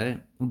ਜਿਹੜਾ ਹੁੰਦਾ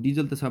ਹੈ,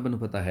 ਡੀਜ਼ਲ ਤਾਂ ਸਭ ਨੂੰ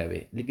ਪਤਾ ਹੈ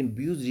ਵੇ, ਲੇਕਿਨ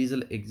ਬਿਊ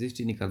ਡੀਜ਼ਲ ਐਗਜ਼ਿਸਟ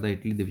ਹੀ ਨਹੀਂ ਕਰਦਾ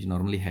ਇਟਲੀ ਦੇ ਵਿੱਚ,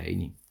 ਨਾਰਮਲੀ ਹੈ ਹੀ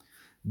ਨਹੀਂ।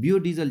 ਬਿਊ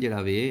ਡੀਜ਼ਲ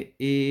ਜਿਹੜਾ ਵੇ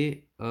ਇਹ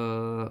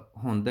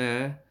ਹੁੰਦਾ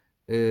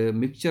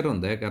ਮਿਕਸਚਰ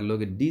ਹੁੰਦਾ ਹੈ, ਕਰ ਲਓ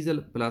ਕਿ ਡੀਜ਼ਲ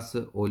ਪਲੱਸ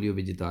ਓਲੀਓ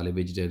ਵੈਜੀਟਾਲੇ,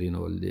 ਵੈਜੀਟੇਰੀਅਨ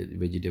ਆਇਲ ਦੇ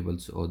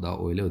ਵੈਜੀਟੇਬਲਸ ਉਹਦਾ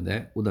ਆਇਲ ਹੁੰਦਾ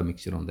ਹੈ, ਉਹਦਾ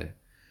ਮਿਕਸਚਰ ਹੁੰਦਾ ਹੈ।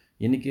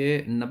 ਯਾਨੀ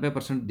ਕਿ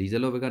 90%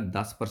 ਡੀਜ਼ਲ ਹੋਵੇਗਾ,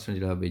 10%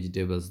 ਜਿਹੜਾ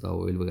ਵੈਜੀਟੇਬਲਸ ਦਾ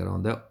ਆਇਲ ਵਗੈਰਾ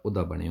ਹੁੰਦਾ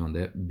ਉਹਦਾ ਬਣਿਆ ਹੁੰਦਾ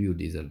ਹੈ ਬਿਊ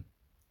ਡੀਜ਼ਲ,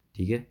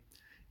 ਠੀਕ ਹੈ।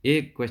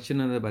 ਇਹ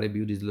ਕੁਐਸਚਨ ਦੇ ਬਾਰੇ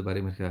ਬਿਊ ਡੀਜ਼ਲ ਦੇ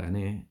ਬਾਰੇ ਮੇਰੇ ਖਿਆਲ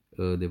ਨੇ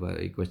ਦੇ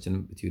ਬਾਰੇ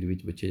ਕੁਐਸਚਨ ਥਿਊਰੀ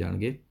ਵਿੱਚ ਪੁੱਛੇ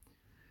ਜਾਣਗੇ।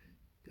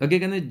 ਅੱਗੇ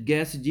ਕਹਿੰਦੇ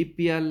ਗੈਸ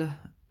GPL,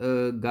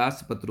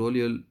 ਗੈਸ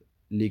ਪੈਟਰੋਲੀਓ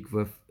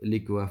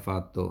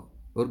ਲਿਕੁਇਫਾਤੋ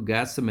ਔਰ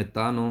ਗੈਸ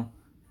ਮੈਤਾਨੋ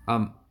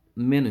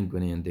meno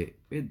inquinante,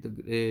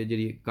 ਇਹ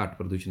ਜਿਹੜੀ ਘੱਟ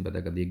ਪ੍ਰਦੂਸ਼ਣ ਪੈਦਾ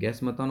ਕਰਦੀ ਹੈ।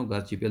 ਗੈਸ ਮੈਤਾਨੋ,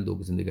 ਗੈਸ GPL ਦੋ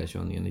ਕਿਸਮ ਦੀ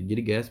ਗੈਸਾਂ ਹੁੰਦੀਆਂ ਨੇ।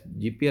 ਜਿਹੜੀ ਗੈਸ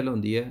GPL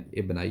ਹੁੰਦੀ ਹੈ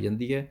ਇਹ ਬਣਾਈ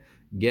ਜਾਂਦੀ ਹੈ,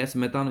 ਗੈਸ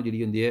ਮੈਤਾਨੋ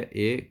ਜਿਹੜੀ ਹੁੰਦੀ ਹੈ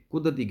ਇਹ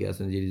ਕੁਦਰਤੀ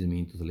ਗੈਸ ਹੁੰਦੀ ਜਿਹੜੀ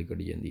ਜ਼ਮੀਨ ਤੋਂ ਥੱਲੇ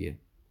ਕੱਢੀ ਜਾਂਦੀ ਹੈ।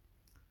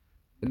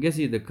 ਅੱਗੇ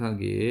ਅਸੀਂ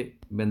ਦੇਖਾਂਗੇ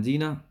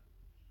ਬੈਂਜ਼ੀਨਾ,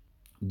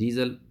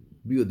 ਡੀਜ਼ਲ,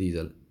 ਬਿਓ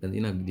ਡੀਜ਼ਲ।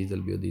 ਬੈਂਜ਼ੀਨਾ,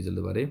 ਡੀਜ਼ਲ, ਬਿਓ ਡੀਜ਼ਲ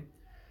ਦੇ ਬਾਰੇ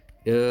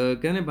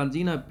ਕਹਿੰਦੇ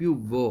benzina più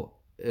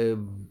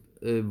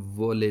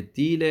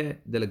volatile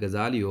del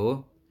Ghalio,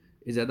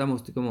 ਇਹ ਜ਼ਿਆਦਾ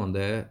ਮੁਸਤਕਮ ਹੁੰਦਾ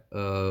ਹੈ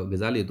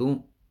ਗਜ਼ਾਲੀਓ ਤੋਂ।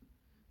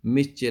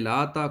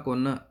 miscelata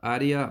con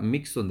aria,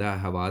 mix ਹੁੰਦਾ ਹੈ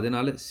ਹਵਾ ਦੇ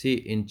ਨਾਲ। si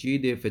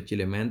incide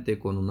facilmente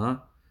con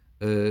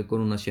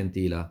una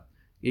scintilla,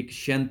 ਇੱਕ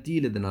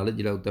ਸ਼ੈਂਤੀਲ ਦੇ ਨਾਲ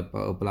ਜਿਹੜਾ ਉੱਤੇ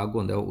ਪਲੱਗ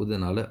ਹੁੰਦਾ ਉਹਦੇ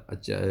ਨਾਲ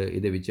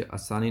ਇਹਦੇ ਵਿੱਚ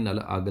ਆਸਾਨੀ ਨਾਲ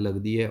ਅੱਗ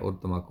ਲੱਗਦੀ ਹੈ ਔਰ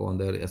ਧਮਾਕਾ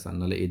ਹੁੰਦਾ ਹੈ, ਆਸਾਨੀ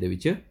ਨਾਲ ਇਹਦੇ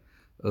ਵਿੱਚ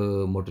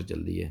ਮੋਟਰ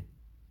ਚੱਲਦੀ ਹੈ।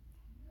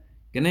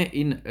 ਕਹਿੰਦੇ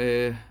in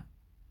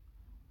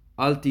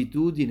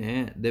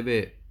altitudine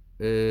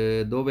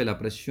dove la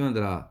pressione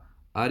della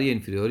aria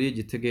inferiore,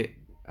 ਜਿੱਥੇ ਕਿ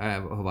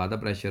ਹਵਾ ਦਾ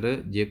ਪ੍ਰੈਸ਼ਰ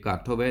ਜੇ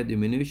ਘੱਟ ਹੋਵੇ,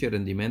 diminuisce il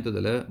rendimento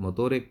del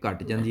motore,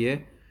 ਘੱਟ ਜਾਂਦੀ ਹੈ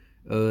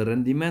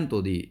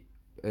rendimento ਦੀ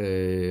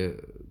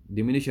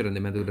diminuisce il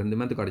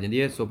rendimento ਘੱਟ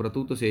ਜਾਂਦੀ ਹੈ,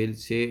 soprattutto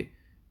se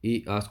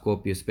a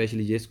scoppio,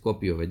 especially ਜੇ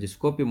scoppio ਹੋਵੇ, ਜੇ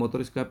scoppio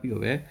ਮੋਟਰ scoppio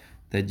ਹੋਵੇ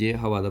ਤਾਂ ਜੇ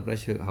ਹਵਾ ਦਾ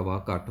ਪ੍ਰੈਸ਼ਰ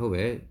ਹਵਾ ਘੱਟ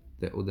ਹੋਵੇ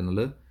ਤਾਂ ਉਹਦੇ ਨਾਲ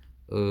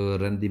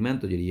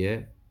rendimento ਜਿਹੜੀ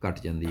ਹੈ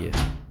ਘੱਟ ਜਾਂਦੀ ਹੈ।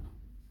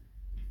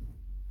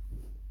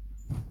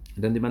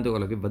 rendimento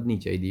ਹਾਲਾਂਕਿ ਵਧਣੀ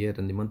ਚਾਹੀਦੀ ਹੈ,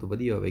 rendimento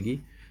ਵਧੀਆ ਹੋਵੇਗੀ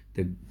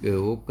ਅਤੇ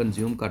ਉਹ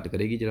ਕੰਜ਼ਿਊਮ ਘੱਟ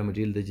ਕਰੇਗੀ ਜਿਹੜਾ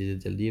ਮਟੀਰੀਅਲ ਦੇ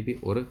ਚੀਜ਼ ਚੱਲਦੀ ਹੈ ਵੀ,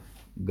 ਔਰ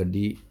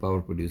ਗੱਡੀ ਪਾਵਰ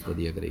ਪ੍ਰੋਡਿਊਸ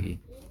ਵਧੀਆ ਕਰੇਗੀ।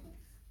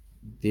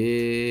 ਅਤੇ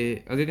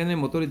ਅੱਗੇ ਕਹਿੰਦੇ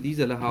motor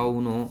diesel ha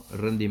uno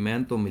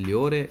rendimento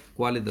migliore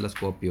quale della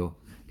scoppio,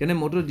 ਕਹਿੰਦੇ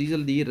ਮੋਟਰ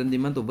ਡੀਜ਼ਲ ਦੀ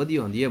rendimento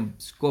ਵਧੀਆ ਹੁੰਦੀ ਹੈ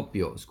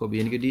ਸਕੋਪੀਓ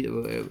ਯਾਨੀ ਕਿ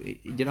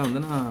ਜਿਹੜਾ ਹੁੰਦਾ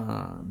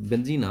ਨਾ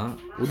ਬੈਂਜ਼ੀਨਾ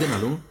ਉਹਦੇ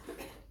ਨਾਲੋਂ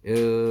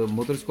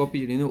ਮੋਟਰ ਸਕੋਪੀ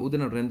ਜਿਹੜੀ ਨੇ ਉਹਦੇ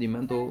ਨਾਲ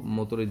rendimento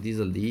ਮੋਟਰ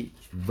ਡੀਜ਼ਲ ਦੀ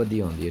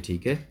ਵਧੀਆ ਹੁੰਦੀ ਹੈ,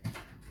 ਠੀਕ ਹੈ।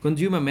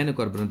 ਕੰਜ਼ਿਊਮ meno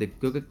carburante,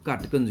 ਕਿਉਂਕਿ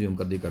ਘੱਟ ਕੰਜ਼ਿਊਮ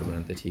ਕਰਦੀ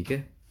ਕਾਰਬੋਰੈਂਟ, ਠੀਕ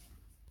ਹੈ।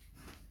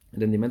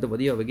 rendimento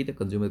ਵਧੀਆ ਹੋਵੇਗੀ ਅਤੇ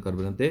ਕੰਜ਼ਿਊਮਰ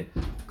ਕਾਰਬੋਰੈਂਟ 'ਤੇ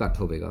ਘੱਟ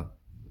ਹੋਵੇਗਾ।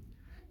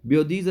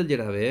 ਬਿਓਡੀਜ਼ਲ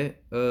ਜਿਹੜਾ ਵੇ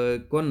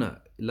con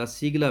la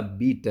sigla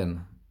B10,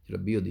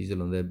 ਜਿਹੜਾ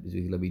ਬਿਓਡੀਜ਼ਲ ਹੁੰਦਾ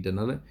sigla B10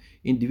 ਨਾਲ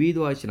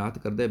ਇੰਡੀਵਿਡੂਅਲ ਸ਼ਨਾਖਤ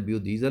ਕਰਦਾ ਹੈ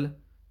ਬਿਓਡੀਜ਼ਲ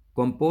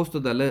ਕੰਪੋਸਟ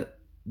ਦਲ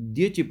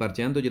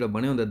 10% ਜਿਹੜਾ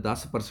ਬਣਿਆ ਹੁੰਦਾ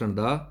 10%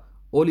 ਦਾ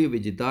ਓਲੀਓ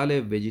ਵੈਜੀਟਾਲੇ,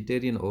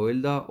 ਵੈਜੀਟੇਰੀਅਨ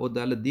ਆਇਲ ਦਾ, ਉਹ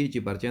ਦਲ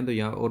 10%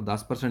 ਜਾਂ ਔਰ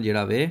 10%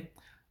 ਜਿਹੜਾ ਵੇ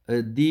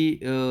ਦੀ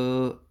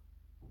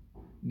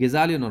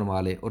ਗਜ਼ਾਲੀਓ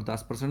ਨੋਰਮਾਲੇ ਔਰ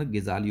 10%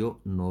 ਗਜ਼ਾਲੀਓ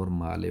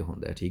ਨੋਰਮਾਲੇ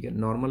ਹੁੰਦਾ ਹੈ, ਠੀਕ ਹੈ।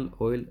 ਨੋਰਮਲ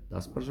ਆਇਲ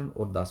 10%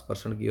 ਔਰ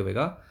 10% ਕੀ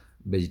ਹੋਵੇਗਾ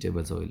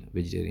ਵੈਜੀਟੇਬਲਸ ਆਇਲ,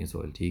 ਵੈਜੀਟੇਰੀਅਨਸ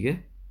ਆਇਲ, ਠੀਕ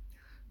ਹੈ।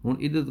 ਹੁਣ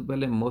ਇਹਦੇ ਤੋਂ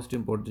ਪਹਿਲੇ ਮੋਸਟ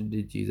ਇੰਪੋਰਟੈਂਟ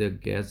ਚੀਜ਼ ਹੈ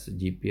ਗੈਸ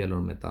GPL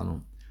ਔਰ ਮੈਤਾਨੋ।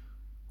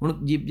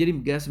 ਹੁਣ ਜਿਹੜੀ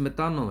ਗੈਸ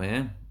ਮੈਤਾਨੋ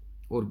ਹੈ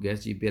ਔਰ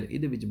ਗੈਸ GPL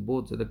ਇਹਦੇ ਵਿੱਚ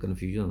ਬਹੁਤ ਜ਼ਿਆਦਾ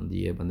ਕਨਫਿਊਜ਼ਨ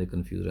ਹੁੰਦੀ ਹੈ, ਬੰਦੇ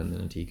ਕਨਫਿਊਜ਼ ਰਹਿੰਦੇ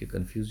ਨੇ, ਠੀਕ ਹੈ।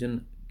 ਕਨਫਿਊਜ਼ਨ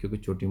ਕਿਉਂਕਿ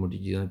ਛੋਟੀ ਮੋਟੀ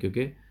ਚੀਜ਼ਾਂ,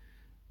 ਕਿਉਂਕਿ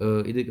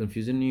ਇਹਦੇ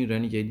ਕਨਫਿਊਜ਼ਨ ਨਹੀਂ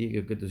ਰਹਿਣੀ ਚਾਹੀਦੀ ਹੈ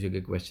ਕਿਉਂਕਿ ਤੁਸੀਂ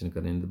ਅੱਗੇ ਕੁਐਸਚਨ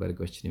ਕਰਨੇ ਇਹਦੇ ਬਾਰੇ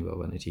ਕੁਐਸਚਨ ਹੀ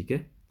ਬਾਬਾ ਨੇ, ਠੀਕ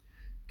ਹੈ।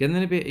 ਕਹਿੰਦੇ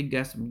ਨੇ ਵੀ ਇਹ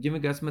ਗੈਸ ਜਿਵੇਂ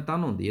ਗੈਸ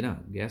ਮੈਤਾਨੋ ਹੁੰਦੀ ਹੈ ਨਾ,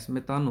 ਗੈਸ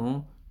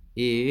ਮੈਤਾਨੋ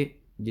ਇਹ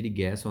ਜਿਹੜੀ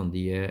ਗੈਸ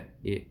ਹੁੰਦੀ ਹੈ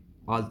ਇਹ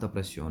ਆਲਤਾ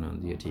ਪ੍ਰੈਸ਼ੀਓਨ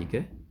ਹੁੰਦੀ ਹੈ, ਠੀਕ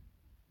ਹੈ।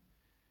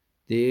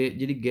 ਅਤੇ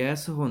ਜਿਹੜੀ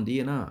ਗੈਸ ਹੁੰਦੀ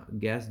ਹੈ ਨਾ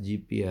ਗੈਸ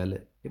GPL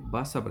ਇਹ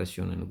ਬਾਸਾ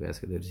ਪ੍ਰੈਸ਼ੀਓਨ ਇਹਨੂੰ ਗੈਸ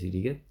ਕਹਿੰਦੇ ਸੀ,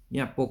 ਠੀਕ ਹੈ,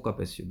 ਜਾਂ ਪੋਕਾ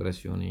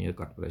ਪ੍ਰੈਸ਼ੀਓਨ ਜਾਂ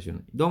ਘੱਟ ਪ੍ਰੈਸ਼ੀਓਨ,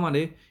 ਦੋਵਾਂ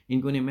ਦੇ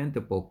ਇਨਕੁਇਨਮੈਂਟ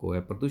ਪੋਕੋ ਹੈ,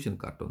 ਪ੍ਰਦੂਸ਼ਣ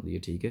ਘੱਟ ਹੁੰਦੀ ਹੈ,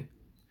 ਠੀਕ ਹੈ।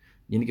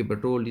 ਯਾਨੀ ਕਿ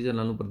ਪੈਟਰੋਲ ਡੀਜ਼ਲ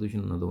ਨਾਲੋਂ ਪ੍ਰਦੂਸ਼ਣ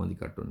ਉਹਨਾਂ ਦੋਵਾਂ ਦੀ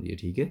ਘੱਟ ਹੁੰਦੀ ਹੈ,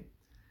 ਠੀਕ ਹੈ।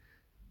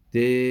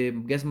 ਅਤੇ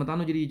ਗੈਸ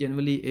ਮੈਤਾਨੋ ਜਿਹੜੀ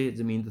ਜਨਰਲੀ ਇਹ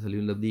ਜ਼ਮੀਨ ਤੋਂ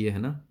ਥੱਲੇ ਲੱਭਦੀ ਹੈ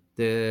ਨਾ,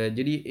 ਅਤੇ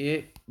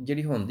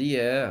ਜਿਹੜੀ ਹੁੰਦੀ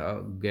ਹੈ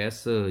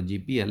ਗੈਸ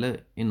GPL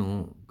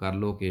ਇਹਨੂੰ ਕਰ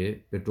ਲਓ ਕਿ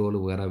ਪੈਟਰੋਲ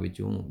ਵਗੈਰਾ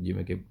ਵਿੱਚੋਂ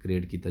ਜਿਵੇਂ ਕਿ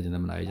ਕ੍ਰੀਏਟ ਕੀਤਾ ਜਾਂਦਾ,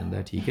 ਬਣਾਇਆ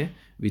ਜਾਂਦਾ, ਠੀਕ ਹੈ,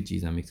 ਵਿੱਚ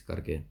ਚੀਜ਼ਾਂ ਮਿਕਸ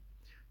ਕਰਕੇ।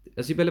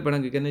 ਅਸੀਂ ਪਹਿਲੇ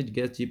ਪੜ੍ਹਾਂਗੇ ਕਹਿੰਦੇ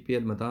gas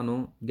GPL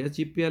ਮੈਤਾਨੋ, gas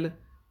GPL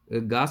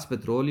gas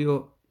ਪੈਟਰੋਲੀਓ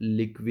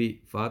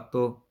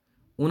ਲਿਕੁਇਫਾਤੋ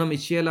ਉਹਨਾਂ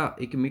ਮਿਸ਼ੇਲਾ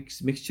ਇੱਕ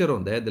ਮਿਕਸਚਰ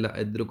ਹੁੰਦਾ ਹੈ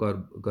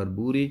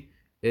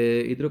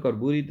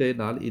ਇਧਰੋਕਾਰਬੂਰੀ ਦੇ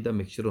ਨਾਲ ਇਹਦਾ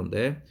ਮਿਕਸਚਰ ਹੁੰਦਾ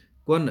ਹੈ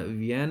con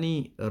vieni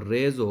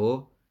reso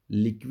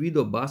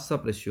liquido bassa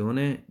pressione,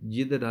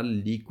 ਜਿਹਦੇ ਨਾਲ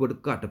ਲਿਕੁਇਡ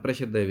ਘੱਟ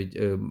ਪ੍ਰੈਸ਼ਰ ਦੇ ਵਿੱਚ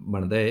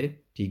ਬਣਦਾ ਹੈ,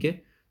 ਠੀਕ ਹੈ।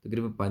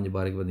 ਤਕਰੀਬਨ 5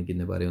 ਬਾਰੇ ਪਤਾ ਨਹੀਂ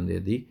ਕਿੰਨੇ ਬਾਰੇ ਹੁੰਦੇ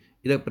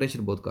ਇਹਦਾ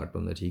ਪ੍ਰੈਸ਼ਰ ਬਹੁਤ ਘੱਟ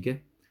ਹੁੰਦਾ, ਠੀਕ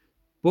ਹੈ।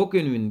 ਪੋਕੋ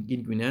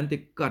ਇਨਕੁਇਨੈਂਟ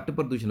ਘੱਟ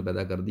ਪ੍ਰਦੂਸ਼ਣ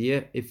ਪੈਦਾ ਕਰਦੀ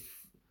ਹੈ।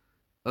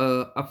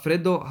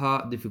 ਅਫਰੇਦੋ ਹਾ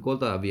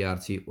ਡਿਫਿਕਲਟ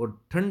ਅਵਿਆਰਸੀ, ਔਰ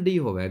ਠੰਡੀ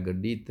ਹੋਵੇ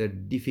ਗੱਡੀ ਅਤੇ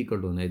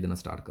ਡਿਫੀਕਲਟ ਹੁੰਦਾ ਇਹਦੇ ਨਾਲ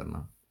ਸਟਾਰਟ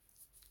ਕਰਨਾ।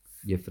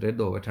 ਜੇ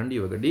ਫਰੇਦੋ ਹੋਵੇ ਠੰਡੀ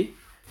ਹੋਵੇ ਗੱਡੀ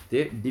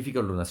ਅਤੇ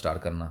ਡਿਫੀਕਲਟ ਹੁੰਦਾ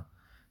ਸਟਾਰਟ ਕਰਨਾ।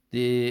 तो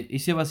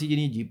इसे वास्ते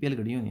जी GPL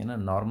गड्डियां होंदियां ना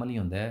नॉर्मली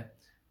होंदा है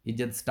ये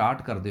जब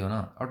स्टार्ट करते हो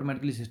ना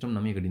ऑटोमैटिकली सिस्टम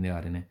नवी गड्डी दे आ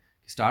रहे हैं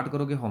स्टार्ट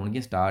करोगे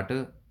होणगियां स्टार्ट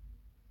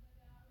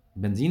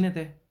बेंजीन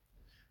ते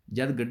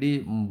जब गड्डी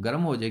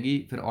गर्म हो जाएगी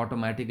फिर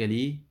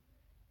ऑटोमैटिकली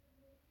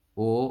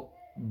वो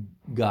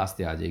गैस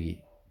ते आ जाएगी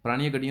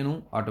पुरानियां गड्डियां नूं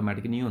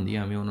ऑटोमैटिक नहीं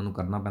होंदियां हमें उन्होंने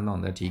करना पैंदा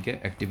होंदा ठीक है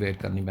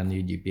एक्टिवेट करनी पैंदी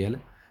है GPL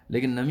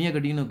लेकिन नवीं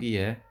गड्डियां नूं की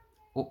है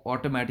वो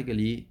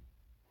ऑटोमैटिकली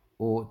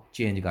वो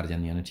चेंज कर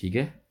जांदियां ने ठीक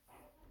है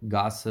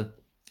गैस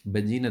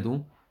बेंजीन तू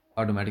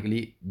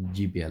ऑटोमैटिकली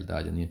GPL ते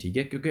आ जांदियां ठीक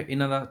है क्योंकि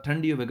इन्हां दा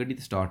ठंडी होवे गड्डी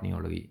ते स्टार्ट नहीं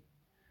होण लगी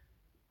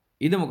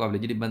ਇਹਦੇ ਮੁਕਾਬਲੇ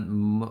ਜਿਹੜੀ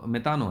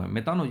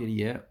ਮੈਥਾਨੋ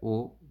ਜਿਹੜੀ ਹੈ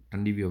ਉਹ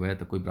ਠੰਡੀ ਵੀ ਹੋਵੇ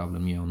ਤਾਂ ਕੋਈ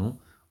ਪ੍ਰੋਬਲਮ ਨਹੀਂ ਹੈ ਉਹਨੂੰ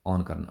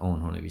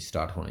ਔਨ ਹੋਣੇ ਵੀ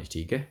ਸਟਾਰਟ ਹੋਣੇ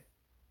ਠੀਕ ਹੈ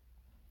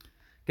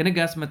ਕਹਿੰਦੇ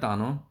ਗੈਸ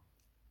ਮੈਥਾਨੋ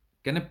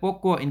ਕਹਿੰਦੇ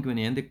poco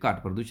inquinante ਘੱਟ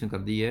ਪ੍ਰਦੂਸ਼ਣ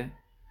ਕਰਦੀ ਹੈ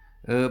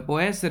può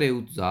essere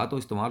usato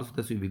istimato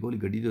su sui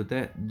veicoli ਗੱਡੀ ਦੇ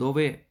ਉੱਤੇ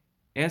dove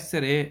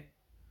essere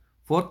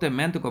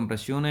fortemente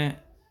compressione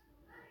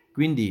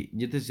quindi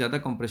ਜਿੱਥੇ ਜ਼ਿਆਦਾ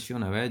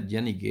ਕੰਪਰੈਸ਼ਨ ਹੈ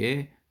ਯਾਨੀ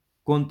ਕਿ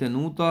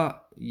contenuta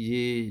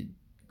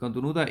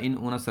in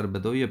una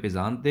serbatoia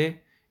pesante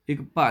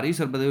एक भारी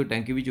ਸਰਬਦੋਈ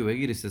ਟੈਂਕ ਵਿੱਚ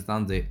ਹੋਵੇਗੀ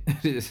ਰੈਸਿਸਟੈਂਸ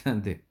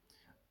ਦੇ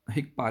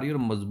ਇੱਕ ਭਾਰੀ ਔਰ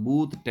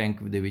ਮਜ਼ਬੂਤ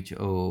ਟੈਂਕ ਦੇ ਵਿੱਚ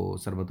ਉਹ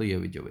ਸਰਬਦੋਈ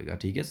ਵਿੱਚ ਹੋਵੇਗਾ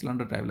ਠੀਕ ਹੈ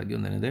ਸਿਲੰਡਰ ਟਾਈਪ ਲੱਗੇ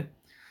ਹੁੰਦੇ ਨੇ ਇਹਦੇ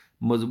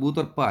ਮਜ਼ਬੂਤ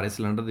ਔਰ ਭਾਰੇ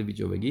ਸਿਲੰਡਰ ਦੇ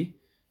ਵਿੱਚ ਹੋਵੇਗੀ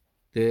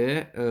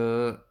ਤੇ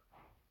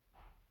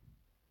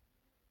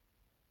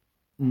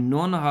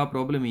non ha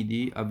problemi di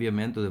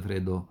avviamento del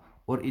freddo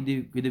ਔਰ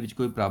ਇਹਦੇ ਵਿੱਚ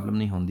ਕੋਈ ਪ੍ਰੋਬਲਮ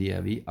ਨਹੀਂ ਹੁੰਦੀ ਹੈ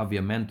ਵੀ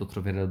avviamento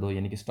del freddo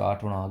ਯਾਨੀ ਕਿ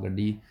ਸਟਾਰਟ ਹੋਣਾ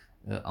ਗੱਡੀ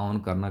ਔਨ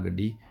ਕਰਨਾ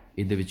ਗੱਡੀ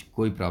ਇਹਦੇ ਵਿੱਚ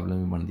ਕੋਈ ਪ੍ਰੋਬਲਮ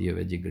ਨਹੀਂ ਬਣਦੀ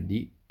ਹੋਵੇ ਜੇ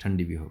ਗੱਡੀ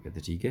ਠੰਡੀ ਵੀ ਹੋਵੇ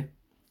ਤੇ ਠੀਕ ਹੈ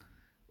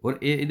और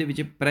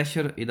ये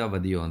प्रैशर इहदा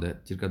वधिया आउंदा है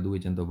circa 2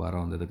 ਤੋਂ 12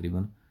 आउंदा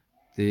तकरीबन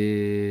तो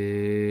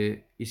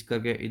इस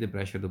करके ये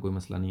प्रैशर का कोई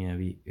मसला नहीं है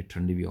भी ये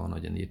ठंडी भी ऑन हो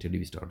जाती है ठंडी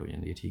भी स्टार्ट हो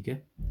जाती है ठीक है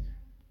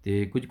तो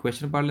कुछ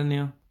क्वेश्चन पढ़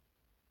लें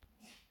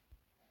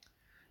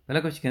पहला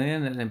क्वेश्चन कहते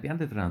हैं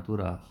l'impianto di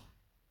frenatura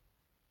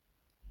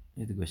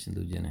ये तो क्वेश्चन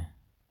दूजे ने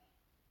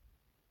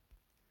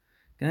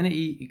कहते हैं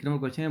एक नंबर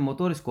क्वेश्चन है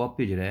motore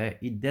scoppio जिहड़ा है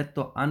il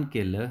detto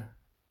anche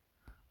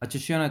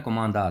accezione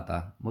comandata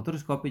motore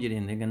scoppio ਜਿਹੜੀ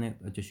ਹੁੰਦੀ ਕਹਿੰਦੇ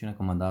accezione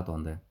comandata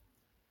ਹੁੰਦਾ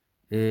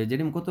ਹੈ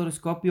ਜਿਹੜੀ motore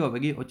scoppio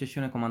ਹੋਵੇਗੀ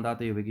accezione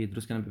comandata ਹੀ ਹੋਵੇਗੀ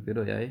ਦਰੁਸਤ ਕਹਿੰਦੇ ਪੇਪਰ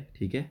ਹੋਇਆ ਹੈ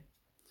ਠੀਕ ਹੈ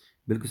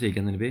ਬਿਲਕੁਲ ਸਹੀ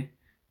ਕਹਿੰਦੇ ਨੇ ਪਏ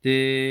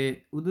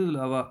ਤੇ ਉਹਦੇ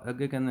ਇਲਾਵਾ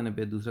ਅੱਗੇ ਕਹਿੰਦੇ ਨੇ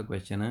ਪਏ ਦੂਸਰਾ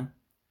ਕੁਐਸਚਨ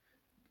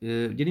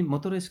ਜਿਹੜੀ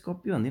motore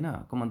scoppio ਹੁੰਦੀ ਨਾ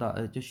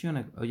comandata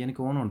accezione ਯਾਨੀ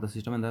ਕਿ on ਹੁੰਦਾ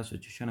ਸਿਸਟਮ ਹੁੰਦਾ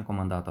accezione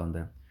comandata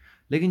ਹੁੰਦਾ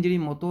ਲੇਕਿਨ ਜਿਹੜੀ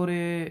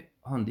motore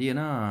ਹੁੰਦੀ ਹੈ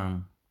ਨਾ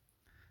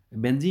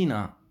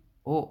benzina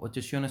ਉਹ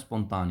accezione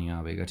spontanea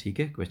ਆਵੇਗਾ ਠੀਕ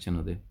ਹੈ ਕੁਐਸਚਨ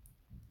ਉਹਦੇ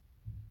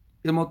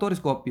Il motore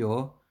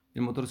scoppio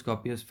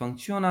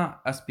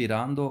funziona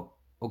aspirando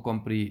o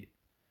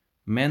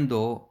comprimendo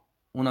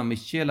una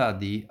miscela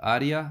di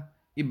aria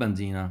e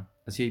benzina.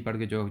 ਅਸੀਂ ਪੜ੍ਹ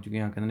ਕੇ ਚੁੱਕੇ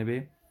ਹਾਂ ਕਹਿੰਦੇ ਨੇ ਵੀ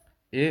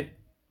ਇਹ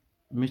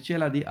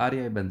miscela di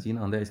aria e benzina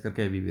ਹੁੰਦਾ ਇਸ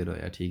ਕਰਕੇ ਵੀ ਵੇਰ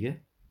ਹੋਇਆ ਠੀਕ ਹੈ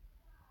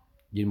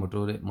ਜਿਹੜੀ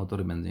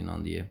motore benzina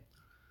ਹੁੰਦੀ ਹੈ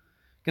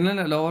ਕਹਿੰਦੇ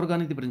ਨੇ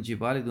l'organite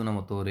principale di una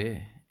motore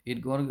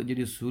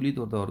ਜਿਹੜੀ ਅਸੂਲੀ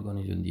ਤੌਰ 'ਤੇ ਔਰਗਨ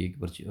ਹੁੰਦੀ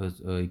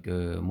ਹੈ ਇੱਕ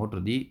ਮੋਟਰ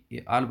ਦੀ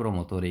ਇਹ albero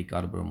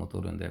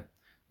motore ਹੁੰਦਾ ਹੈ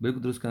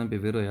ਬਿਲਕੁਲ ਦਰੁਸਤ ਕਹਿੰਦੇ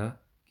ਪੇ ਵੇਰ ਹੋਇਆ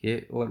कि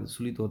और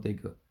असली तौर पर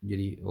एक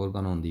जी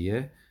ऑर्गन होंगी है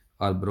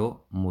albero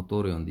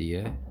motore होंगी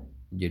है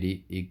जी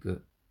एक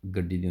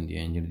गड्डी दी होंगी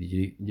है इंजन की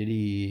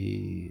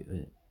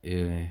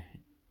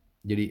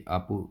जी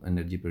आपू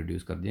एनर्जी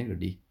प्रोड्यूस करती है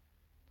गड्डी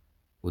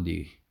ਉਹਦੀ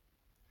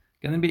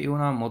ਕਹਿੰਦੇ ਵੀ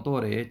una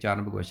motore 4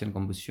 number question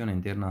combustione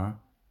interna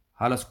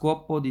allo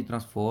scopo di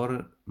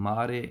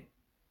trasformare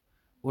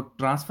ਉਹ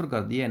ਟ੍ਰਾਂਸਫਰ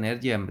ਕਰਦੀ ਹੈ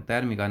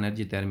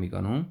एनर्जी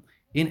termica ਨੂੰ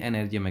इन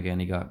एनर्जी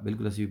मैकेनिका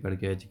बिल्कुल असीं भी पढ़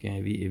के आ चुके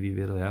हैं ये भी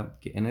वेर होया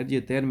कि एनर्जी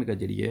थर्मिका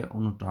जी है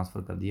उन्होंने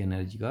ट्रांसफर कर दी है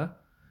एनर्जी का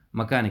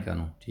मकैनिका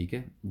नूं ठीक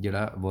है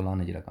जिहड़ा वोलोन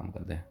है जिहड़ा काम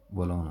करता है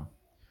वोलोन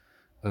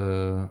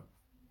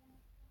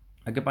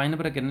अगे 5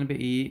 नंबर कहने पे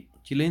ई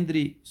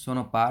cilindri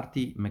sono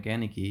parti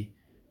meccaniche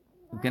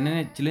कहने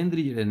ने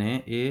cilindri जिहड़े ने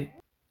ये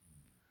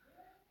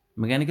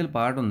मैकेनिकल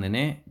पार्ट होंदे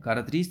ने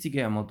caratteristiche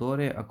a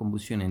motore a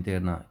combustione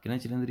interna कहने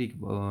cilindri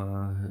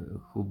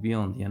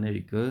खूबियां होंदियां ने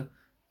एक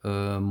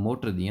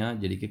मोटर दियाँ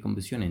जी कि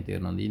कंबस्टिone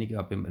इंटरना होंदी यानी कि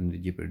आपे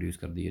एनर्जी प्रोड्यूस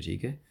करती है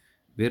ठीक है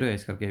वेरो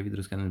इस करके भी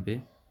दुरुस्त कहने पे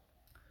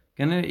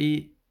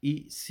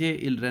कहने se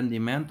il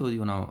rendimento di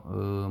una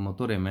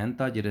motore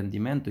aumenta il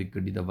rendimento एक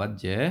गड्डी दा वध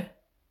जाए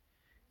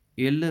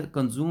il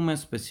consumo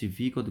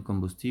specifico di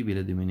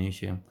combustibile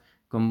diminuisce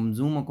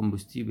consumo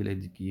combustibile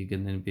की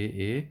कहने पे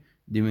ये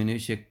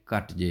diminuisce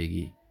घट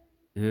जाएगी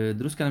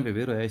दुरुस्त कहने पे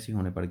वेरो ऐसे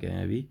होने पड़ गए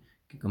हैं अभी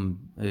कि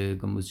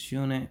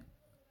combustione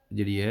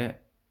जी है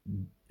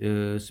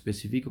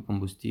स्पेसिफिक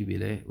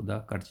कंबुस्टिबल है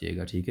ਉਹਦਾ ਘਟ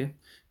ਜਾਏਗਾ ਠੀਕ ਹੈ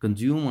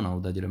ਕੰਜ਼ਿਊਮ ਹੋਣਾ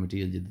ਉਹਦਾ ਜਿਹੜਾ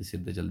ਮਟੀਰੀਅਲ ਜਿੱਦੇ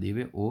ਸਿਰ ਤੇ ਚੱਲਦੀ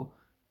ਹੋਵੇ ਉਹ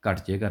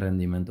ਘਟ ਜਾਏਗਾ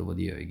ਰੈਂਡੀਮੈਂਟ ਤੋਂ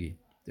ਵਧੀਆ ਹੋਏਗੀ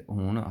ਤੇ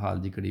ਹੁਣ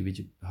ਹਾਲ ਦੀ ਘੜੀ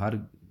ਵਿੱਚ ਹਰ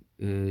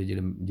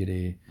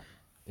ਜਿਹੜੇ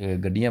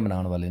ਗੱਡੀਆਂ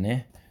ਬਣਾਉਣ ਵਾਲੇ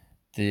ਨੇ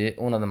ਤੇ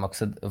ਉਹਨਾਂ ਦਾ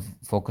ਮਕਸਦ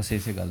ਫੋਕਸ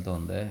ਇਸੇ ਗੱਲ ਤੋਂ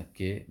ਹੁੰਦਾ ਹੈ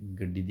ਕਿ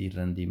ਗੱਡੀ ਦੀ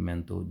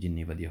ਰੈਂਡੀਮੈਂਟ ਤੋਂ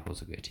ਜਿੰਨੀ ਵਧੀਆ ਹੋ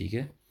ਸਕੇ ਠੀਕ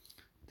ਹੈ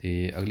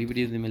ਤੇ ਅਗਲੀ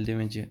ਵੀਡੀਓ ਦੇ ਮਿਲਦੇ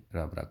ਵਿੱਚ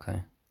ਰੱਬ ਰੱਖਾ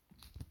ਹੈ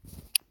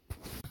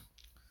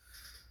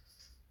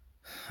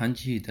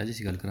ਹਾਂਜੀ ਤਾਂ ਜੀ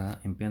ਅਸੀਂ ਗੱਲ ਕਰਾਂ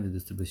ਇੰਪੀਆਂ ਦੀ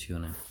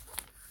ਡਿਸਟ੍ਰੀਬਿਊਸ਼ਨ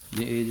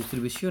ये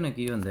डिस्ट्रीब्यूशन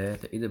की होंगे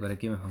तो ये बारे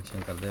कि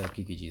फंक्शन करता है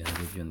की चीज़ें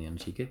जो होंगे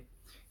ठीक है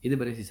ਇਹਦੇ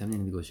ਬਾਰੇ ਅਸੀਂ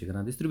ਸਮਝਣ ਦੀ ਕੋਸ਼ਿਸ਼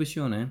ਕਰਾਂ।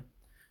 ਡਿਸਟ੍ਰੀਬਿਊਸ਼ਨ ਹੈ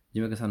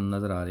ਜਿਵੇਂ ਕਿ ਸਾਨੂੰ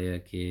ਨਜ਼ਰ ਆ ਰਿਹਾ ਹੈ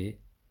ਕਿ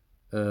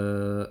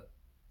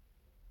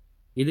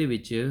ਇਹਦੇ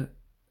ਵਿੱਚ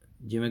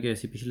ਜਿਵੇਂ ਕਿ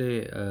ਅਸੀਂ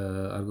ਪਿਛਲੇ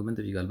ਆਰਗੂਮੈਂਟ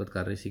ਵਿੱਚ ਗੱਲਬਾਤ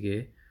ਕਰ ਰਹੇ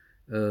ਸੀਗੇ,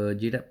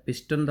 ਜਿਹੜਾ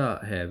ਪਿਸਟਨ ਦਾ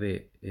ਹੈ ਵੇ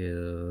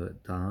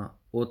ਤਾਂ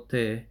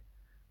ਉੱਥੇ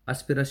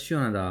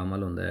ਐਸਪੀਰੇਸ਼ਨ ਦਾ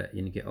ਅਮਲ ਹੁੰਦਾ ਹੈ,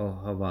 ਯਾਨੀ ਕਿ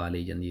ਉਹ ਹਵਾ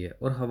ਲਈ ਜਾਂਦੀ ਹੈ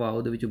ਔਰ ਹਵਾ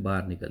ਉਹਦੇ ਵਿੱਚੋਂ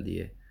ਬਾਹਰ ਨਿਕਲਦੀ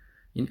ਹੈ।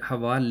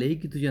 ਹਵਾ ਲਈ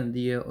ਕਿੱਥੋਂ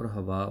ਜਾਂਦੀ ਹੈ ਔਰ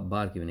ਹਵਾ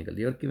ਬਾਹਰ ਕਿਵੇਂ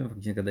ਨਿਕਲਦੀ ਹੈ ਔਰ ਕਿਵੇਂ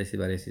ਫੰਕਸ਼ਨ ਕਰਦਾ, ਇਸ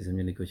ਬਾਰੇ ਅਸੀਂ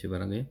ਸਮਝਣ ਦੀ ਕੋਸ਼ਿਸ਼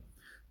ਕਰਾਂਗੇ।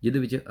 ਜਿਹਦੇ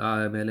ਵਿੱਚ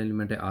ਪਹਿਲਾ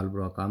ਐਲੀਮੈਂਟ ਹੈ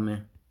ਆਲਬਰੋ ਅਕਾਮੇ।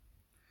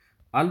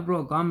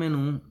 ਆਲਬਰੋ ਅਕਾਮੇ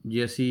ਨੂੰ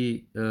ਜੇ ਅਸੀਂ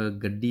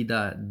ਗੱਡੀ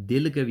ਦਾ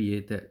ਦਿਲ ਕਹੀਏ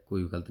ਤਾਂ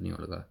ਕੋਈ ਗਲਤ ਨਹੀਂ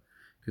ਹੋਵੇਗਾ,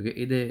 ਕਿਉਂਕਿ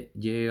ਇਹਦੇ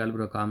ਜੇ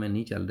ਆਲਬਰੋ ਅਕਾਮੇ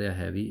ਨਹੀਂ ਚੱਲ ਰਿਹਾ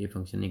ਹੈ ਵੀ, ਇਹ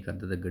ਫੰਕਸ਼ਨ ਨਹੀਂ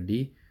ਕਰਦਾ ਤਾਂ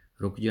ਗੱਡੀ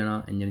ਰੁਕ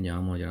ਜਾਣਾ, ਇੰਜਨ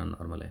ਜਾਮ ਹੋ ਜਾਣਾ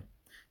ਨਾਰਮਲ ਹੈ,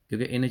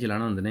 ਕਿਉਂਕਿ ਇਹਨੇ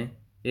ਚਲਾਉਣਾ ਹੁੰਦੇ ਨੇ।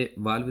 ਇਹ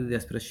ਵਾਲਵ ਦੀ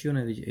ਐਸਪ੍ਰੈਸ਼ਨ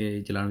ਹੈ ਵਿੱਚ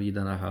ਇਹ ਚਲਾਉਣ ਵਿੱਚ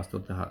ਜਿੱਦਾਂ ਦਾ ਖਾਸ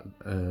ਤੌਰ 'ਤੇ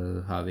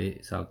ਹਾਵੇ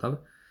ਹਿਸਾਬ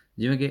ਕਿਤਾਬ,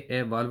 ਜਿਵੇਂ ਕਿ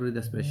ਇਹ ਵਾਲਵ ਦੀ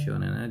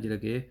ਐਸਪ੍ਰੈਸ਼ਨ ਹੈ ਨਾ, ਜਿਹੜਾ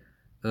ਕਿ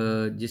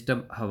ਜਿਸ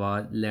ਟਾਈਮ ਹਵਾ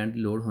ਲੈਣ ਦੀ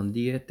ਲੋੜ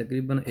ਹੁੰਦੀ ਹੈ,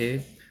 ਤਕਰੀਬਨ ਇਹ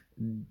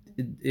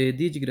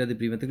 30 ਗ੍ਰਾਦ ਦੀ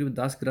ਪ੍ਰੀਵਨ ਤਕਰੀਬਨ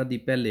 10 ਗ੍ਰਾਦ ਦੀ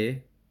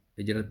ਪਹਿਲੇ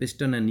ਜਿਹੜਾ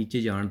ਪਿਸਟਨ ਹੈ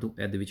ਨੀਚੇ ਜਾਣ ਤੋਂ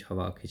ਇਹਦੇ ਵਿੱਚ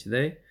ਹਵਾ ਖਿੱਚਦਾ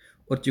ਹੈ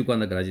ਔਰ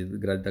 54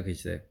 ਗ੍ਰਾਦ ਤੱਕ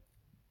ਖਿੱਚਦਾ ਹੈ।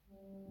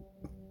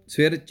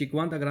 ਫਿਰ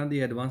 54 ਗ੍ਰਾਦ ਦੀ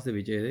ਐਡਵਾਂਸ ਦੇ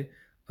ਵਿੱਚ ਇਹ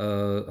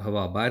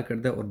ਹਵਾ ਬਾਹਰ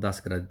ਕੱਢਦਾ ਔਰ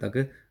 10 ਗ੍ਰਾਦ ਤੱਕ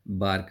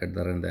ਬਾਹਰ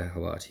ਕੱਢਦਾ ਰਹਿੰਦਾ ਹੈ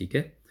ਹਵਾ, ਠੀਕ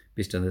ਹੈ,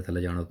 ਪਿਸਟਨ ਦੇ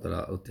ਥੱਲੇ ਜਾਣ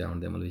ਉੱਤੇ ਆਉਣ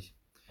ਦੇ ਅਮਲ ਵਿੱਚ।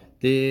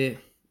 ਅਤੇ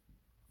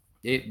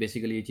ਇਹ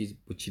ਬੇਸਿਕਲੀ ਇਹ ਚੀਜ਼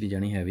ਪੁੱਛੀ ਨਹੀਂ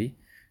ਜਾਣੀ ਹੈ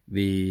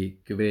ਵੀ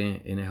ਕਿਵੇਂ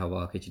ਇਹਨੇ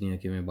ਹਵਾ ਖਿੱਚਣੀ ਹੈ,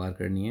 ਕਿਵੇਂ ਬਾਹਰ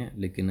ਕੱਢਣੀ ਹੈ,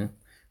 ਲੇਕਿਨ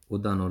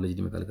ਉੱਦਾਂ ਨੌਲੇਜ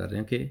ਦੀ ਮੈਂ ਗੱਲ ਕਰ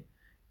ਰਿਹਾ ਕਿ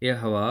ਇਹ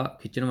ਹਵਾ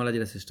ਖਿੱਚਣ ਵਾਲਾ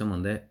ਜਿਹੜਾ ਸਿਸਟਮ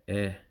ਹੁੰਦਾ ਹੈ,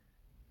 ਇਹ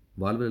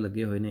ਵਾਲਵ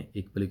ਲੱਗੇ ਹੋਏ ਨੇ,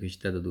 ਇੱਕ ਪਲੀ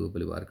ਖਿੱਚਦਾ ਤਾਂ ਦੂਜੇ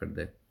ਪਲੀ ਬਾਹਰ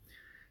ਕੱਢਦਾ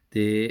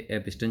ਅਤੇ ਇਹ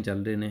ਪਿਸਟਨ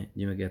ਚੱਲ ਰਹੇ ਨੇ,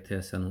 ਜਿਵੇਂ ਕਿ ਇੱਥੇ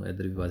ਸਾਨੂੰ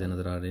ਇੱਧਰ ਵੀ ਵਾਜ਼ੇ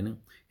ਨਜ਼ਰ ਆ ਰਹੇ ਨੇ।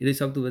 ਇਹਦੇ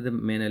ਸਭ ਤੋਂ ਵੱਧ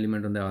ਮੇਨ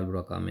ਐਲੀਮੈਂਟ ਹੁੰਦਾ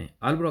ਆਲਬਰੋ ਅਕਾਮੇ।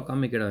 ਆਲਬਰੋ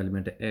ਅਕਾਮੇ ਕਿਹੜਾ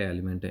ਐਲੀਮੈਂਟ ਹੈ? ਇਹ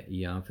ਐਲੀਮੈਂਟ ਹੈ,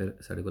 ਜਾਂ ਫਿਰ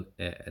ਸਾਡੇ ਕੋਲ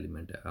ਇਹ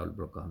ਐਲੀਮੈਂਟ ਹੈ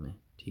ਆਲਬਰੋ ਅਕਾਮੇ,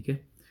 ਠੀਕ ਹੈ।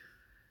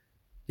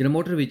 ਜਿਹੜਾ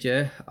ਮੋਟਰ ਵਿੱਚ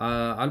ਹੈ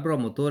ਆਲਬਰੋ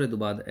ਮੋਟੋਰੇ ਤੋਂ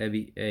ਬਾਅਦ ਇਹ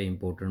ਵੀ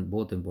ਇੰਪੋਰਟੈਂਟ,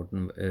 ਬਹੁਤ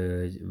ਇੰਪੋਰਟੈਂਟ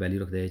ਵੈਲਿਊ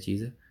ਰੱਖਦਾ ਇਹ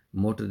ਚੀਜ਼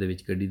ਮੋਟਰ ਦੇ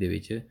ਵਿੱਚ, ਗੱਡੀ ਦੇ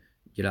ਵਿੱਚ,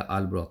 ਜਿਹੜਾ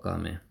ਆਲਬਰੋ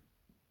ਅਕਾਮੇ।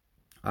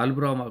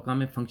 ਆਲਬਰੋ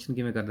ਅਕਾਮੇ ਫੰਕਸ਼ਨ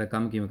ਕਿਵੇਂ ਕਰਦਾ,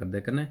 ਕੰਮ ਕਿਵੇਂ ਕਰਦਾ?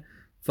 ਕਹਿੰਦੇ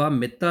ਫਾ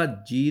ਮਿੱਤਾ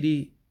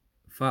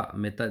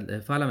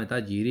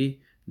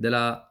ਜੀਰੀ della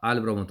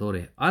ਆਲਬਰੋ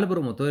ਮੋਟੋਰੇ।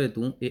 ਆਲਬਰੋ ਮੋਟੋਰੇ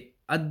ਤੋਂ ਇਹ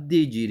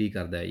ਅੱਧੀ ਜੀਰੀ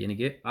ਕਰਦਾ ਹੈ, ਯਾਨੀ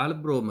ਕਿ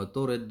ਆਲਬਰੋ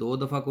ਮੋਟੋਰੇ 2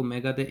 ਦਫਾ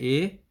ਘੁੰਮੇਗਾ ਅਤੇ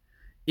ਇਹ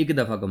 1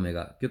 ਦਫਾ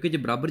ਘੁੰਮੇਗਾ, ਕਿਉਂਕਿ ਜੇ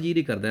ਬਰਾਬਰ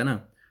ਜੀਰੀ ਕਰਦਾ ਹੈ ਨਾ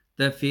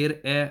ਤਾਂ ਫਿਰ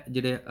ਇਹ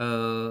ਜਿਹੜੇ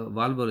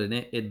ਵਾਲਵ ਵਾਲੇ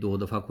ਨੇ ਇਹ 2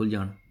 ਦਫਾ ਖੁੱਲ੍ਹ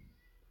ਜਾਣ,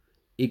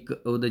 ਇੱਕ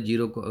ਉਹਦੇ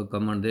ਜ਼ੀਰੋ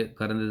ਕਰਨ ਦੇ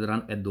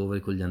ਦੌਰਾਨ ਇਹ 2 ਵਾਰੀ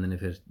ਖੁੱਲ੍ਹ ਜਾਂਦੇ ਨੇ,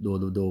 ਫਿਰ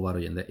ਦੋ ਵਾਰ ਹੋ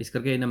ਜਾਂਦਾ। ਇਸ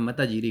ਕਰਕੇ ਇਹਨਾਂ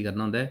ਮਤਾ ਜੀਰੀ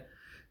ਕਰਨਾ ਹੁੰਦਾ ਹੈ,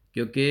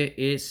 ਕਿਉਂਕਿ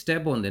ਇਹ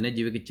ਸਟੈਪ ਹੁੰਦੇ ਨੇ,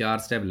 ਜਿਵੇਂ ਕਿ 4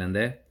 ਸਟੈਪ ਲੈਂਦਾ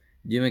ਹੈ।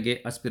 ਜਿਵੇਂ ਕਿ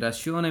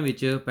ਐਸਪੀਰੇਸ਼ਨ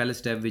ਵਿੱਚ ਪਹਿਲੇ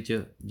ਸਟੈਪ ਵਿੱਚ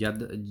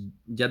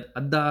ਜਦ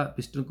ਅੱਧਾ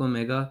ਪਿਸਟਨ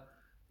ਘੁੰਮੇਗਾ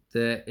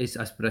ਅਤੇ ਇਸ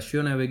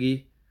ਐਸਪੀਰੇਸ਼ਨ ਹੋਵੇਗੀ,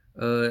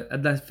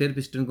 ਅੱਧਾ ਫਿਰ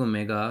ਪਿਸਟਨ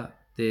ਘੁੰਮੇਗਾ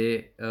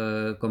ਅਤੇ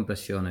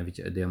ਕੰਪਰੈਸ਼ਨ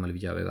ਵਿੱਚ ਦੇ ਅਮਲ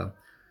ਵਿੱਚ ਆਵੇਗਾ।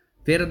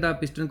 ਫਿਰ ਅੱਧਾ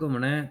ਪਿਸਟਨ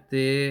ਘੁੰਮਣਾ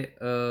ਅਤੇ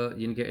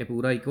ਯਾਨੀ ਕਿ ਇਹ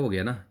ਪੂਰਾ ਇੱਕ ਹੋ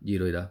ਗਿਆ ਨਾ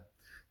ਜ਼ੀਰੋ ਇਹਦਾ,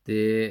 ਅਤੇ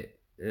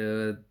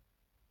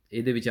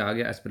ਇਹਦੇ ਵਿੱਚ ਆ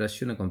ਗਿਆ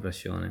ਐਸਪੀਰੇਸ਼ਨ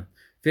ਕੰਪਰੈਸ਼ਨ ਹੈ।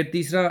 ਫਿਰ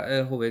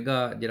ਤੀਸਰਾ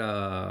ਹੋਵੇਗਾ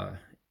ਜਿਹੜਾ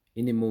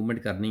ਇਹਨੇ ਮੂਵਮੈਂਟ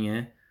ਕਰਨੀ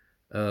ਹੈ,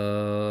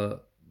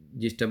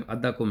 ਜਿਸ ਟਾਈਮ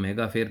ਅੱਧਾ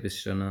ਘੁੰਮੇਗਾ ਫਿਰ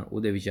ਪਿਸਟਨ,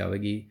 ਉਹਦੇ ਵਿੱਚ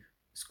ਆਵੇਗੀ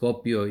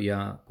ਸਕੋਪੀਓ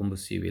ਜਾਂ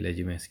ਕੰਬੂਸੀਬਲ ਹੈ,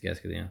 ਜਿਵੇਂ ਅਸੀਂ ਕਹਿ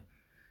ਸਕਦੇ ਹਾਂ।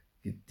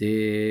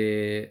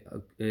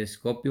 ਅਤੇ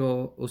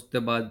ਸਕੋਪੀਓ ਉਸ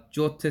ਤੋਂ ਬਾਅਦ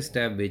ਚੌਥੇ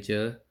ਸਟੈਪ ਵਿੱਚ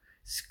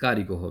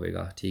ਸਕਾਰੀਕੋ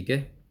ਹੋਵੇਗਾ, ਠੀਕ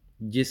ਹੈ,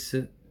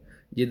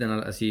 ਜਿਹਦੇ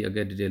ਨਾਲ ਅਸੀਂ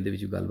ਅੱਗੇ ਡਿਟੇਲ ਦੇ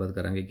ਵਿੱਚ ਗੱਲਬਾਤ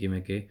ਕਰਾਂਗੇ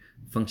ਕਿਵੇਂ ਕਿ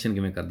ਫੰਕਸ਼ਨ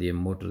ਕਿਵੇਂ ਕਰਦੀ ਹੈ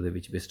ਮੋਟਰ ਦੇ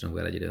ਵਿੱਚ ਪਿਸਟਨ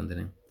ਵਗੈਰਾ ਜਿਹੜੇ ਹੁੰਦੇ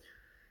ਨੇ।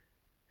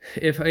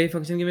 ਇਹ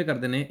ਫੰਕਸ਼ਨ ਕਿਵੇਂ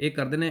ਕਰਦੇ ਨੇ? ਇਹ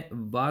ਕਰਦੇ ਨੇ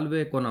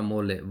ਵਾਲਵੇ ਕੋਨਾ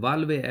ਮੋਲੇ।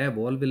 ਵਾਲਵੇ ਇਹ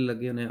ਵਾਲਵੇ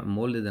ਲੱਗੇ ਹੋਣੇ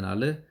ਮੋਲੇ ਦੇ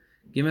ਨਾਲ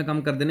ਕਿਵੇਂ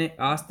ਕੰਮ ਕਰਦੇ ਨੇ?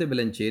 ਆਸਤੇ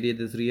ਬਲੈਂਚੇਰੀਏ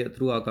ਦੇ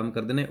ਥਰੂ ਆ ਕੰਮ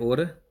ਕਰਦੇ ਨੇ,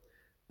 ਔਰ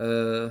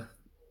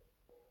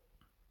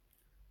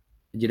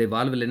ਜਿਹੜੇ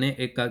ਵਾਲਵ ਨੇ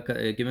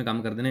ਇਹ ਕਿਵੇਂ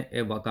ਕੰਮ ਕਰਦੇ ਨੇ?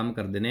 ਇਹ ਕੰਮ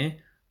ਕਰਦੇ ਨੇ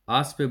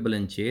ਆਸਤੇ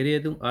ਬਲੈਂਚੇਰੀਏ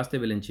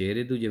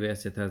ਤੋਂ ਜਿਵੇਂ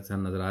ਐਸੇ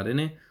ਸਾਨੂੰ ਨਜ਼ਰ ਆ ਰਹੇ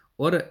ਨੇ,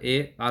 ਔਰ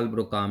ਇਹ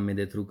ਆਲਬਰੋ ਅਕਾਮੇ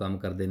ਦੇ ਥਰੂ ਕੰਮ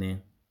ਕਰਦੇ ਨੇ।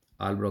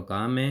 ਆਲਬਰੋ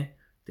ਅਕਾਮੇ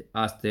ਅਤੇ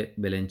ਆਸਤੇ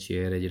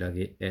ਬਲੈਂਚੇਰੀਏ ਜਿਹੜਾ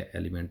ਕਿ ਇਹ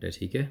ਐਲੀਮੈਂਟ ਹੈ,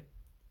 ਠੀਕ ਹੈ।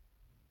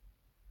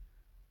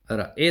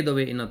 ਇਹ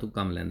ਦੋਵੇਂ ਇਹਨਾਂ ਤੋਂ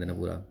ਕੰਮ ਲੈਂਦੇ ਨੇ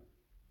ਪੂਰਾ।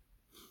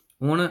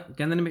 ਹੁਣ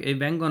ਕਹਿੰਦੇ ਨੇ ਇਹ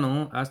vengono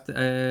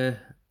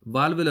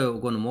valvole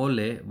con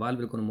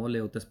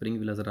molle ਉੱਤੇ ਸਪਰਿੰਗ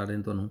ਵੀ ਨਜ਼ਰ ਆ ਰਹੇ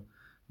ਨੇ ਤੁਹਾਨੂੰ,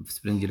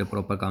 ਸਪਰਿੰਗ ਜਿਹੜੇ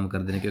ਪ੍ਰੋਪਰ ਕੰਮ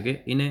ਕਰਦੇ ਨੇ, ਕਿਉਂਕਿ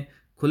ਇਹਨੇ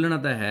ਖੁੱਲ੍ਹਣਾ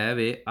ਤਾਂ ਹੈ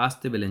ਵੇ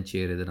ਆਸਤੇ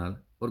ਬਲੈਂਚੇਰੀਏ ਦੇ ਨਾਲ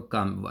ਔਰ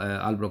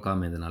ਆਲਬਰੋ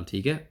ਅਕਾਮੇ ਦੇ ਨਾਲ,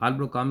 ਠੀਕ ਹੈ।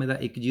 ਆਲਬਰੋ ਅਕਾਮੇ ਦਾ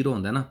ਇੱਕ ਜ਼ੀਰੋ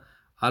ਹੁੰਦਾ ਨਾ,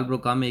 ਆਲਬਰੋ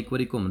ਅਕਾਮੇ ਇੱਕ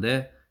ਵਾਰੀ ਘੁੰਮਦਾ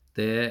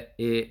ਅਤੇ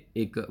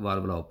ਇਹ ਇੱਕ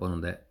ਵਾਲਵਲਾ ਓਪਨ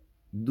ਹੁੰਦਾ,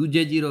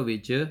 ਦੂਜੇ ਜ਼ੀਰੋ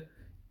ਵਿੱਚ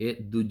ਇਹ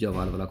ਦੂਜਾ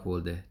ਵਾਲਵਲਾ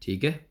ਖੋਲ੍ਹਦਾ,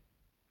 ਠੀਕ ਹੈ।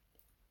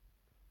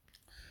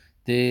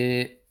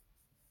 ਅਤੇ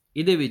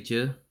ਇਹਦੇ ਵਿੱਚ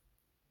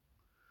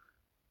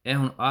ਇਹ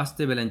ਹੁਣ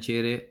ਆਸਤੇ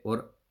ਬਲੈਂਚੇਰੇ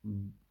ਔਰ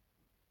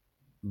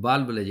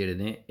ਵਾਲਵਲੇ ਜਿਹੜੇ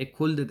ਨੇ ਇਹ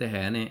ਖੁੱਲ੍ਹਦੇ ਤਾਂ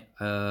ਹੈ ਨੇ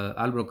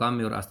ਆਲਬਰੋ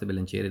ਅਕਾਮੇ ਔਰ ਆਸਤੇ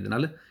ਬਲੈਂਚੇਰੇ ਦੇ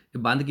ਨਾਲ। ਇਹ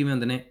ਬੰਦ ਕਿਵੇਂ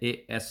ਹੁੰਦੇ ਨੇ?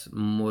 ਇਹ ਇਸ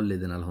ਮੋਲੇ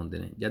ਦੇ ਨਾਲ ਹੁੰਦੇ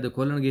ਨੇ। ਜਦ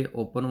ਖੋਲ੍ਹਣਗੇ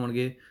ਓਪਨ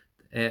ਹੋਣਗੇ,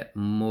 ਇਹ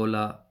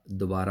ਮੋਲਾ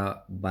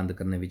ਦੁਬਾਰਾ ਬੰਦ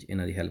ਕਰਨ ਵਿੱਚ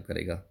ਇਹਨਾਂ ਦੀ ਹੈਲਪ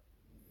ਕਰੇਗਾ।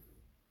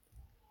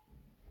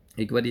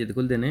 ਇੱਕ ਵਾਰੀ ਜਦ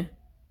ਖੁੱਲ੍ਹਦੇ ਨੇ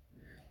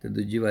ਅਤੇ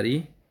ਦੂਜੀ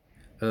ਵਾਰੀ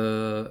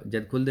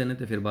ਜਦ ਖੁੱਲ੍ਹਦੇ ਨੇ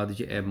ਅਤੇ ਫਿਰ ਬਾਅਦ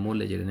ਵਿੱਚ ਇਹ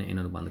ਮੋਲੇ ਜਿਹੜੇ ਨੇ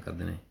ਇਹਨਾਂ ਨੂੰ ਬੰਦ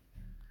ਕਰਦੇ ਨੇ,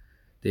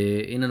 ਅਤੇ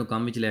ਇਹਨਾਂ ਨੂੰ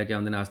ਕੰਮ ਵਿੱਚ ਲੈ ਕੇ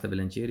ਆਉਂਦੇ ਨੇ ਆਸਤੇ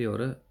ਬਲੈਂਚੇਰੇ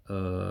ਔਰ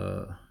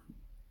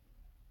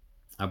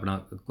ਆਪਣਾ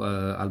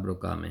ਆਲਬਰੋ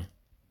ਅਕਾਮੇ।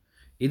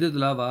 ਇਹਦੇ ਤੋਂ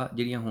ਇਲਾਵਾ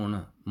ਜਿਹੜੀਆਂ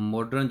ਹੁਣ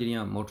ਮਾਡਰਨ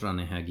ਜਿਹੜੀਆਂ ਮੋਟਰਾਂ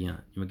ਨੇ ਹੈਗੀਆਂ,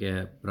 ਜਿਵੇਂ ਕਿ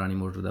ਪੁਰਾਣੀ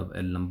ਮੋਟਰ ਦਾ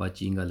ਲੰਬਾ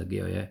ਚੀਂਗਾ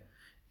ਲੱਗਿਆ ਹੋਇਆ ਹੈ,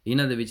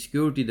 ਇਹਨਾਂ ਦੇ ਵਿੱਚ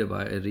ਸਿਕਿਉਰਿਟੀ ਦੇ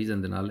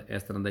ਰੀਜ਼ਨ ਦੇ ਨਾਲ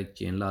ਇਸ ਤਰ੍ਹਾਂ ਦਾ ਇੱਕ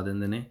ਚੇਨ ਲਾ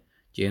ਦਿੰਦੇ ਨੇ।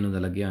 ਚੇਨ ਉਹਦਾ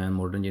ਲੱਗਿਆ ਹੋਇਆ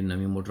ਮਾਡਰਨ ਜਿਹੜੀ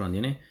ਨਵੀਂ ਮੋਟਰ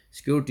ਆਉਂਦੀਆਂ ਨੇ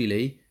ਸਿਕਿਉਰਿਟੀ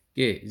ਲਈ,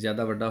 ਕਿ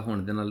ਜ਼ਿਆਦਾ ਵੱਡਾ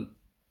ਹੋਣ ਦੇ ਨਾਲ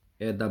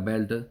ਇਹਦਾ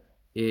ਬੈਲਟ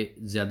ਇਹ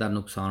ਜ਼ਿਆਦਾ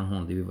ਨੁਕਸਾਨ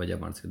ਹੋਣ ਦੀ ਵੀ ਵਜ੍ਹਾ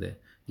ਬਣ ਸਕਦਾ ਹੈ।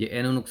 ਜੇ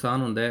ਇਹਨੂੰ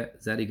ਨੁਕਸਾਨ ਹੁੰਦਾ ਹੈ,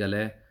 ਜ਼ਾਹਰੀ ਗੱਲ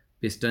ਹੈ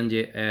ਪਿਸਟਨ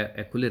ਜੇ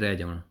ਇਹ ਖੁੱਲ੍ਹੇ ਰਹਿ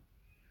ਜਾਣ,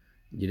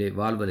 ਜਿਹੜੇ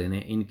ਵਾਲਵ ਵਾਲੇ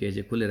ਨੇ ਇਨ ਕੇਸ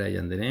ਜੇ ਖੁੱਲ੍ਹੇ ਰਹਿ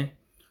ਜਾਂਦੇ ਨੇ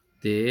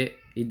ਅਤੇ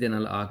ਇਹਦੇ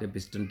ਨਾਲ ਆ ਕੇ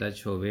ਪਿਸਟਨ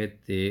ਟੱਚ ਹੋਵੇ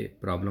ਅਤੇ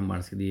ਪ੍ਰੋਬਲਮ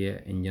ਬਣ ਸਕਦੀ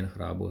ਹੈ, ਇੰਜਨ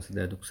ਖਰਾਬ ਹੋ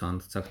ਸਕਦਾ, ਨੁਕਸਾਨ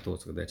ਸਖਤ ਹੋ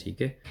ਸਕਦਾ।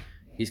 ਠੀਕ ਹੈ,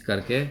 ਇਸ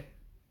ਕਰਕੇ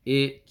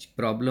ਇਹ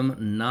ਪ੍ਰੋਬਲਮ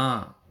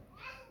ਨਾ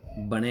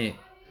ਬਣੇ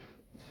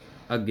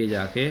ਅੱਗੇ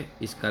ਜਾ ਕੇ,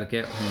 ਇਸ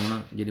ਕਰਕੇ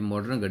ਹੁਣ ਜਿਹੜੀ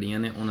ਮਾਡਰਨ ਗੱਡੀਆਂ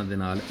ਨੇ ਉਹਨਾਂ ਦੇ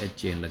ਨਾਲ ਇਹ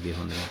ਚੇਨ ਲੱਗੇ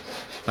ਹੁੰਦੇ ਨੇ।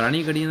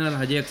 ਪੁਰਾਣੀ ਗੱਡੀਆਂ ਨਾਲ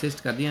ਹਜੇ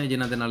ਐਕਸਿਸਟ ਕਰਦੀਆਂ ਨੇ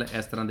ਜਿਨ੍ਹਾਂ ਦੇ ਨਾਲ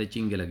ਇਸ ਤਰ੍ਹਾਂ ਦੇ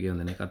ਚਿੰਗੇ ਲੱਗੇ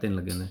ਹੁੰਦੇ ਨੇ, ਕਾਤੇ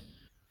ਲੱਗੇ ਹੁੰਦੇ।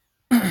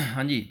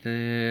 ਹਾਂਜੀ, ਤੇ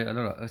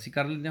ਅਸੀਂ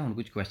ਕਰ ਲੈਂਦੇ ਹਾਂ ਹੁਣ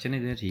ਕੁਝ ਕੁਐਸਚਨ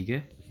ਇਹਦੇ। ਠੀਕ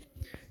ਹੈ,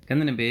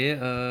 ਕਹਿੰਦੇ ਨੇ ਬਈ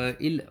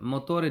il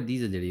motore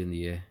diesel ਜਿਹੜੀ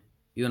ਹੁੰਦੀ ਹੈ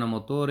ਇਹ una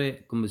motore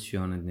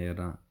combustione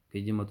interna,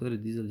 ਕਿ ਜੇ ਮੋਟੋਰ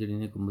ਡੀਜ਼ਲ ਜਿਹੜੀ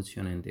ਨੇ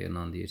ਕੰਬਸਸ਼ਨ ਇੰਟਰਨਾ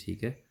ਆਉਂਦੀ ਹੈ।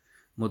 ਠੀਕ ਹੈ,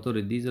 ਮੋਟੋਰ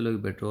ਡੀਜ਼ਲ ਹੋ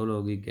ਗਈ, ਪੈਟਰੋਲ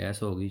ਹੋ ਗਈ,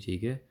 ਗੈਸ ਹੋ ਗਈ।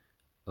 ਠੀਕ ਹੈ,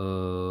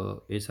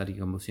 ਇਹ ਸਾਰੀ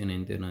ਕੰਬਸਸ਼ਨ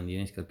ਇੰਟਰਨਾ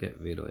ਆਉਂਦੀਆਂ, ਇਸ ਕਰਕੇ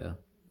ਵੇਰ ਹੋਇਆ।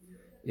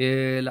 E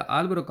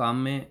l'albero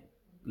come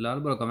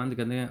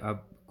ਕਹਿੰਦੇ ਨੇ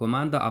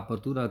comanda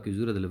apertura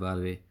chiusura delle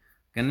valve,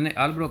 ਕਹਿੰਦੇ ਨੇ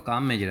albero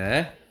come ਜਿਹੜਾ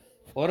ਹੈ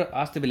ਔਰ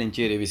ਆਸਤੇ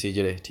ਬਲੈਂਚੇਰੇ ਵੀ ਸੀ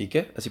ਜਿਹੜੇ। ਠੀਕ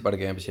ਹੈ, ਅਸੀਂ ਪੜ੍ਹ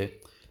ਗਏ ਹਾਂ ਪਿੱਛੇ।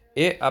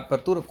 ਇਹ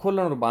ਅਪਰਤੂਰ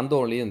ਖੋਲ੍ਹਣ ਔਰ ਬੰਦ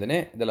ਹੋਣ ਲਈ ਹੁੰਦੇ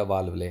ਨੇ ਦਲਾ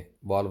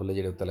ਵਾਲਵਲੇ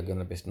ਜਿਹੜੇ ਉੱਤੇ ਲੱਗੇ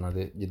ਹੁੰਦੇ ਨੇ ਪਿਸਟਨਾਂ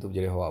ਦੇ, ਜਿੱਦੋਂ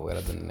ਜਿਹੜੇ ਹਵਾ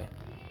ਵਗੈਰਾ ਦਿੰਦੇ ਨੇ।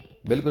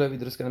 ਬਿਲਕੁਲ ਇਹ ਵੀ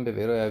ਦਰੁਸਤ ਕਰਨ 'ਤੇ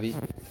ਫੇਰ ਹੋਇਆ ਵੀ।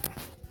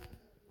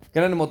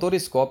 ਕਹਿੰਦੇ ਨੇ ਮੋਟੋਰੀ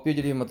ਸਕੋਪੀਓ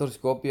ਜਿਹੜੀ ਮੋਟੋਰ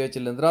ਸਕੋਪੀਓ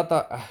cilindrata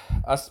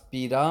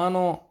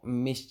aspirano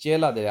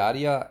miscela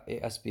dell'aria,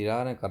 ਇਹ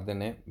ਅਸਪੀਰਾਨ ਕਰਦੇ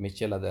ਨੇ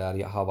miscela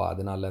dell'aria, ਹਵਾ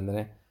ਦੇ ਨਾਲ ਲੈਂਦੇ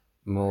ਨੇ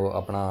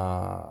ਆਪਣਾ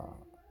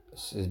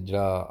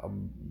ਜਿਹੜਾ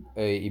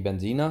ਇਹ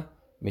ਬੈਂਜ਼ੀਨਾ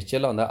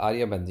miscela ਹੁੰਦਾ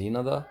ਆਰੀਆ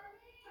ਬੈਂਜ਼ੀਨਾ ਦਾ,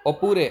 ਉਹ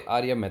ਪੂਰੇ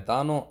ਆਰੀਆ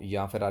ਮੈਤਾਨੋ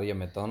ਜਾਂ ਫਿਰ ਆਰੀਆ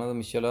ਮੈਤਾਨੋ ਦਾ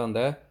ਮਿਸਚੇਲਾ ਹੁੰਦਾ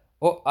ਹੈ।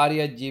 ਉਹ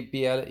ਆਰੀਆ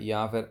GPL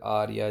ਜਾਂ ਫਿਰ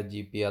ਆਰੀਆ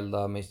GPL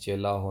ਦਾ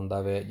ਮਿਸਚੇਲਾ ਹੁੰਦਾ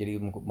ਵੇ। ਜਿਹੜੀ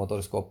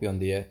ਮੋਟੋਰਸਕੋਪੀ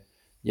ਹੁੰਦੀ ਹੈ,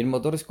 ਜਿਹੜੀ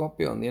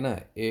ਮੋਟੋਰਸਕੋਪੀ ਹੁੰਦੀ ਹੈ ਨਾ,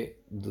 ਇਹ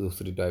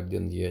ਦੂਸਰੀ ਟਾਈਪ ਦੀ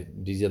ਹੁੰਦੀ ਹੈ,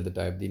 ਡੀਜ਼ਲ ਦੇ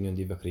ਟਾਈਪ ਦੀ ਨਹੀਂ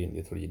ਹੁੰਦੀ, ਵੱਖਰੀ ਹੁੰਦੀ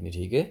ਹੈ ਥੋੜ੍ਹੀ ਜਿਹੀ।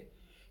 ਠੀਕ ਹੈ,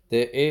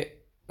 ਅਤੇ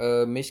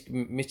ਇਹ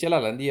ਮਿਸਚੇਲਾ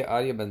ਲੈਂਦੀ ਹੈ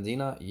ਆਰੀਆ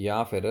ਬੈਂਜ਼ੀਨਾ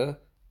ਜਾਂ ਫਿਰ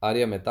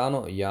ਆਰੀਆ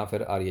ਮੈਤਾਨੋ ਜਾਂ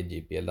ਫਿਰ ਆਰੀਆ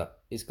GPL ਦਾ।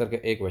 ਇਸ ਕਰਕੇ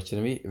ਇਹ ਕੁਐਸਚਨ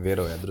ਵੀ ਵੇਰ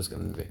ਹੋਇਆ ਦਰੁਸਤ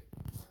ਕਰਨ 'ਤੇ।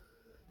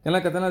 ਕਹਿੰਦਾ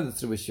catena di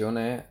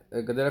distribuzione,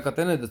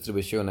 catena di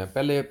distribuzione,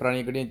 ਪਹਿਲੇ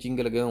ਪੁਰਾਣੀਆਂ ਗੱਡੀਆਂ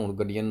ਚਿੰਗੇ ਲੱਗੇ, ਹੁਣ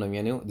ਗੱਡੀਆਂ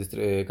ਨਵੀਆਂ ਨੇ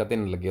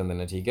catene ਲੱਗੇ ਹੁੰਦੇ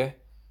ਨੇ। ਠੀਕ ਹੈ,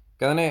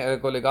 ਕਹਿੰਦੇ ਨੇ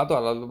collegato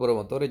all'albero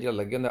motore, ਜਿਹੜਾ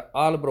ਲੱਗੇ ਹੁੰਦਾ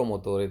albero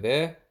motore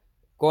ਤੇ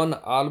con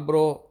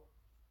albero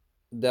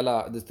della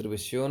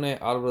distribuzione,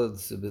 albero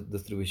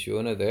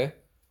distribuzione ਤੇ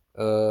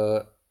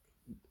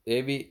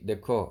ਇਹ ਵੀ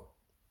ਦੇਖੋ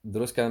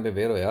ਦਰੁਸਤ ਕਰਨ 'ਤੇ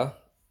ਵੇਰ ਹੋਇਆ।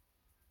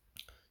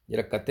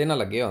 ਜਿਹੜਾ catena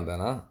ਲੱਗਿਆ ਹੁੰਦਾ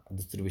ਨਾ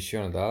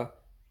distribuzione ਦਾ,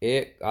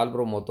 ਇਹ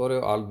ਆਲਬਰੋ ਮੋਟੋਰੇ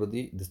ਆਲਬਰੋ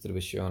ਦੀ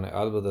ਡਿਸਟਰੀਬਿਊਸ਼ਨ ਹੈ,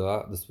 ਆਲਬਰੋ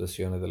ਦਾ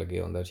ਡਿਸਟਰੀਬਿਊਸ਼ਨ 'ਤੇ ਲੱਗੇ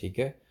ਹੁੰਦਾ। ਠੀਕ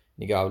ਹੈ,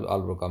 ਨਹੀਂ ਕਿ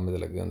ਆਲਬਰੋ ਕੰਮ 'ਤੇ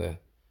ਲੱਗੇ ਹੁੰਦੇ,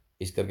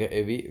 ਇਸ ਕਰਕੇ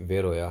ਇਹ ਵੀ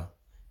ਵੇਰ ਹੋਇਆ।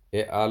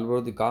 ਇਹ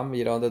ਆਲਬਰੋ ਦੀ ਕੰਮ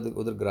ਜਿਹੜਾ ਹੁੰਦਾ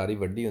ਉਧਰ ਗਰਾਰੀ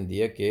ਵੱਡੀ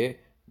ਹੁੰਦੀ ਹੈ ਕਿ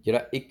ਜਿਹੜਾ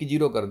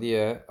 1-0 ਕਰਦੀ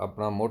ਹੈ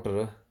ਆਪਣਾ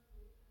ਮੋਟਰ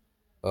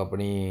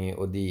ਆਪਣੀ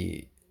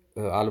ਉਹਦੀ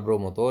ਆਲਬਰੋ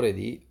ਮੋਟੋਰੇ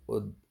ਦੀ,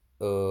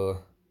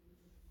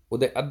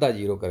 ਉਹਦੇ ਅੱਧਾ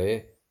 0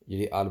 ਕਰੇ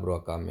ਜਿਹੜੀ ਆਲਬਰੋ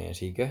ਕੰਮ ਹੈ।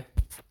 ਠੀਕ ਹੈ,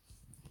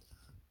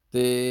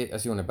 ਅਤੇ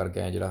ਅਸੀਂ ਹੁਣੇ ਪੜ੍ਹ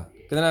ਕੇ ਆਏ ਜਿਹੜਾ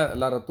ਕਹਿੰਦੇ ਨਾ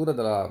la rottura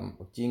della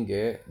cinghia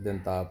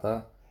dentata,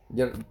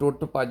 ਜਿਹੜਾ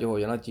ਟੁੱਟ ਭੱਜ ਹੋ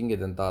ਜਾਣਾ cinghia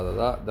dentata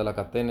ਦਾ della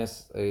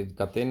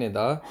catene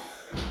da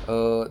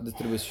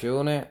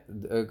distribuzione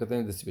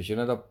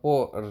da può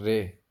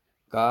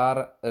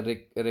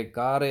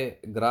recare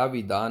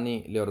gravi danni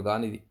agli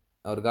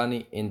organi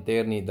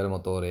interni del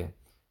motore।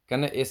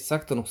 ਕਹਿੰਦੇ ਇਹ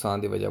ਸਖਤ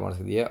ਨੁਕਸਾਨ ਦੀ ਵਜ੍ਹਾ ਬਣ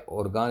ਸਕਦੀ ਹੈ,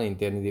 ਔਰਗਾਨ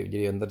ਇੰਟਰਨੀ ਦੀ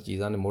ਜਿਹੜੀ ਅੰਦਰ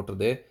ਚੀਜ਼ਾਂ ਨੇ ਮੋਟਰ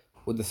ਦੇ,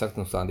 ਉਹਦੇ ਸਖਤ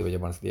ਨੁਕਸਾਨ ਦੀ ਵਜ੍ਹਾ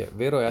ਬਣ ਸਕਦੀ ਹੈ।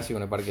 ਵੇਰ ਹੋਇਆ ਸੀ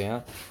ਉਹਨੇ ਪੜ੍ਹ ਗਏ ਹਾਂ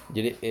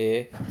ਜਿਹੜੀ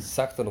ਇਹ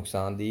ਸਖਤ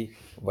ਨੁਕਸਾਨ ਦੀ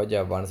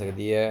ਵਜ੍ਹਾ ਬਣ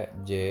ਸਕਦੀ ਹੈ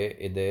ਜੇ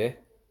ਇਹਦੇ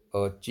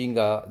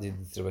ਚਿੰਗਾ ਦੀ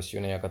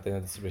ਡਿਸਟਰੀਬਿਊਸ਼ਨ ਜਾਂ catena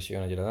di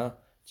distribuzione ਜਿਹੜਾ ਨਾ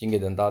ਚਿੰਗੇ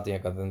ਦੰਦਾਤ ਜਾਂ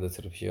catena di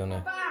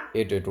distribuzione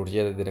ਇਹ ਟੁੱਟ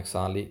ਜਾਏ ਇਹਦੇ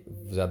ਨੁਕਸਾਨ ਲਈ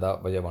ਜ਼ਿਆਦਾ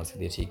ਵਜ੍ਹਾ ਬਣ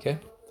ਸਕਦੀ ਹੈ। ਠੀਕ ਹੈ,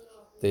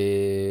 ਅਤੇ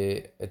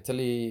ਇੱਥੇ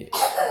ਲਈ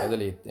ਇਹਦੇ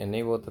ਲਈ ਇੰਨਾ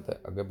ਹੀ ਬਹੁਤ, ਅਤੇ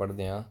ਅੱਗੇ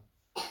ਪੜ੍ਹਦੇ ਹਾਂ।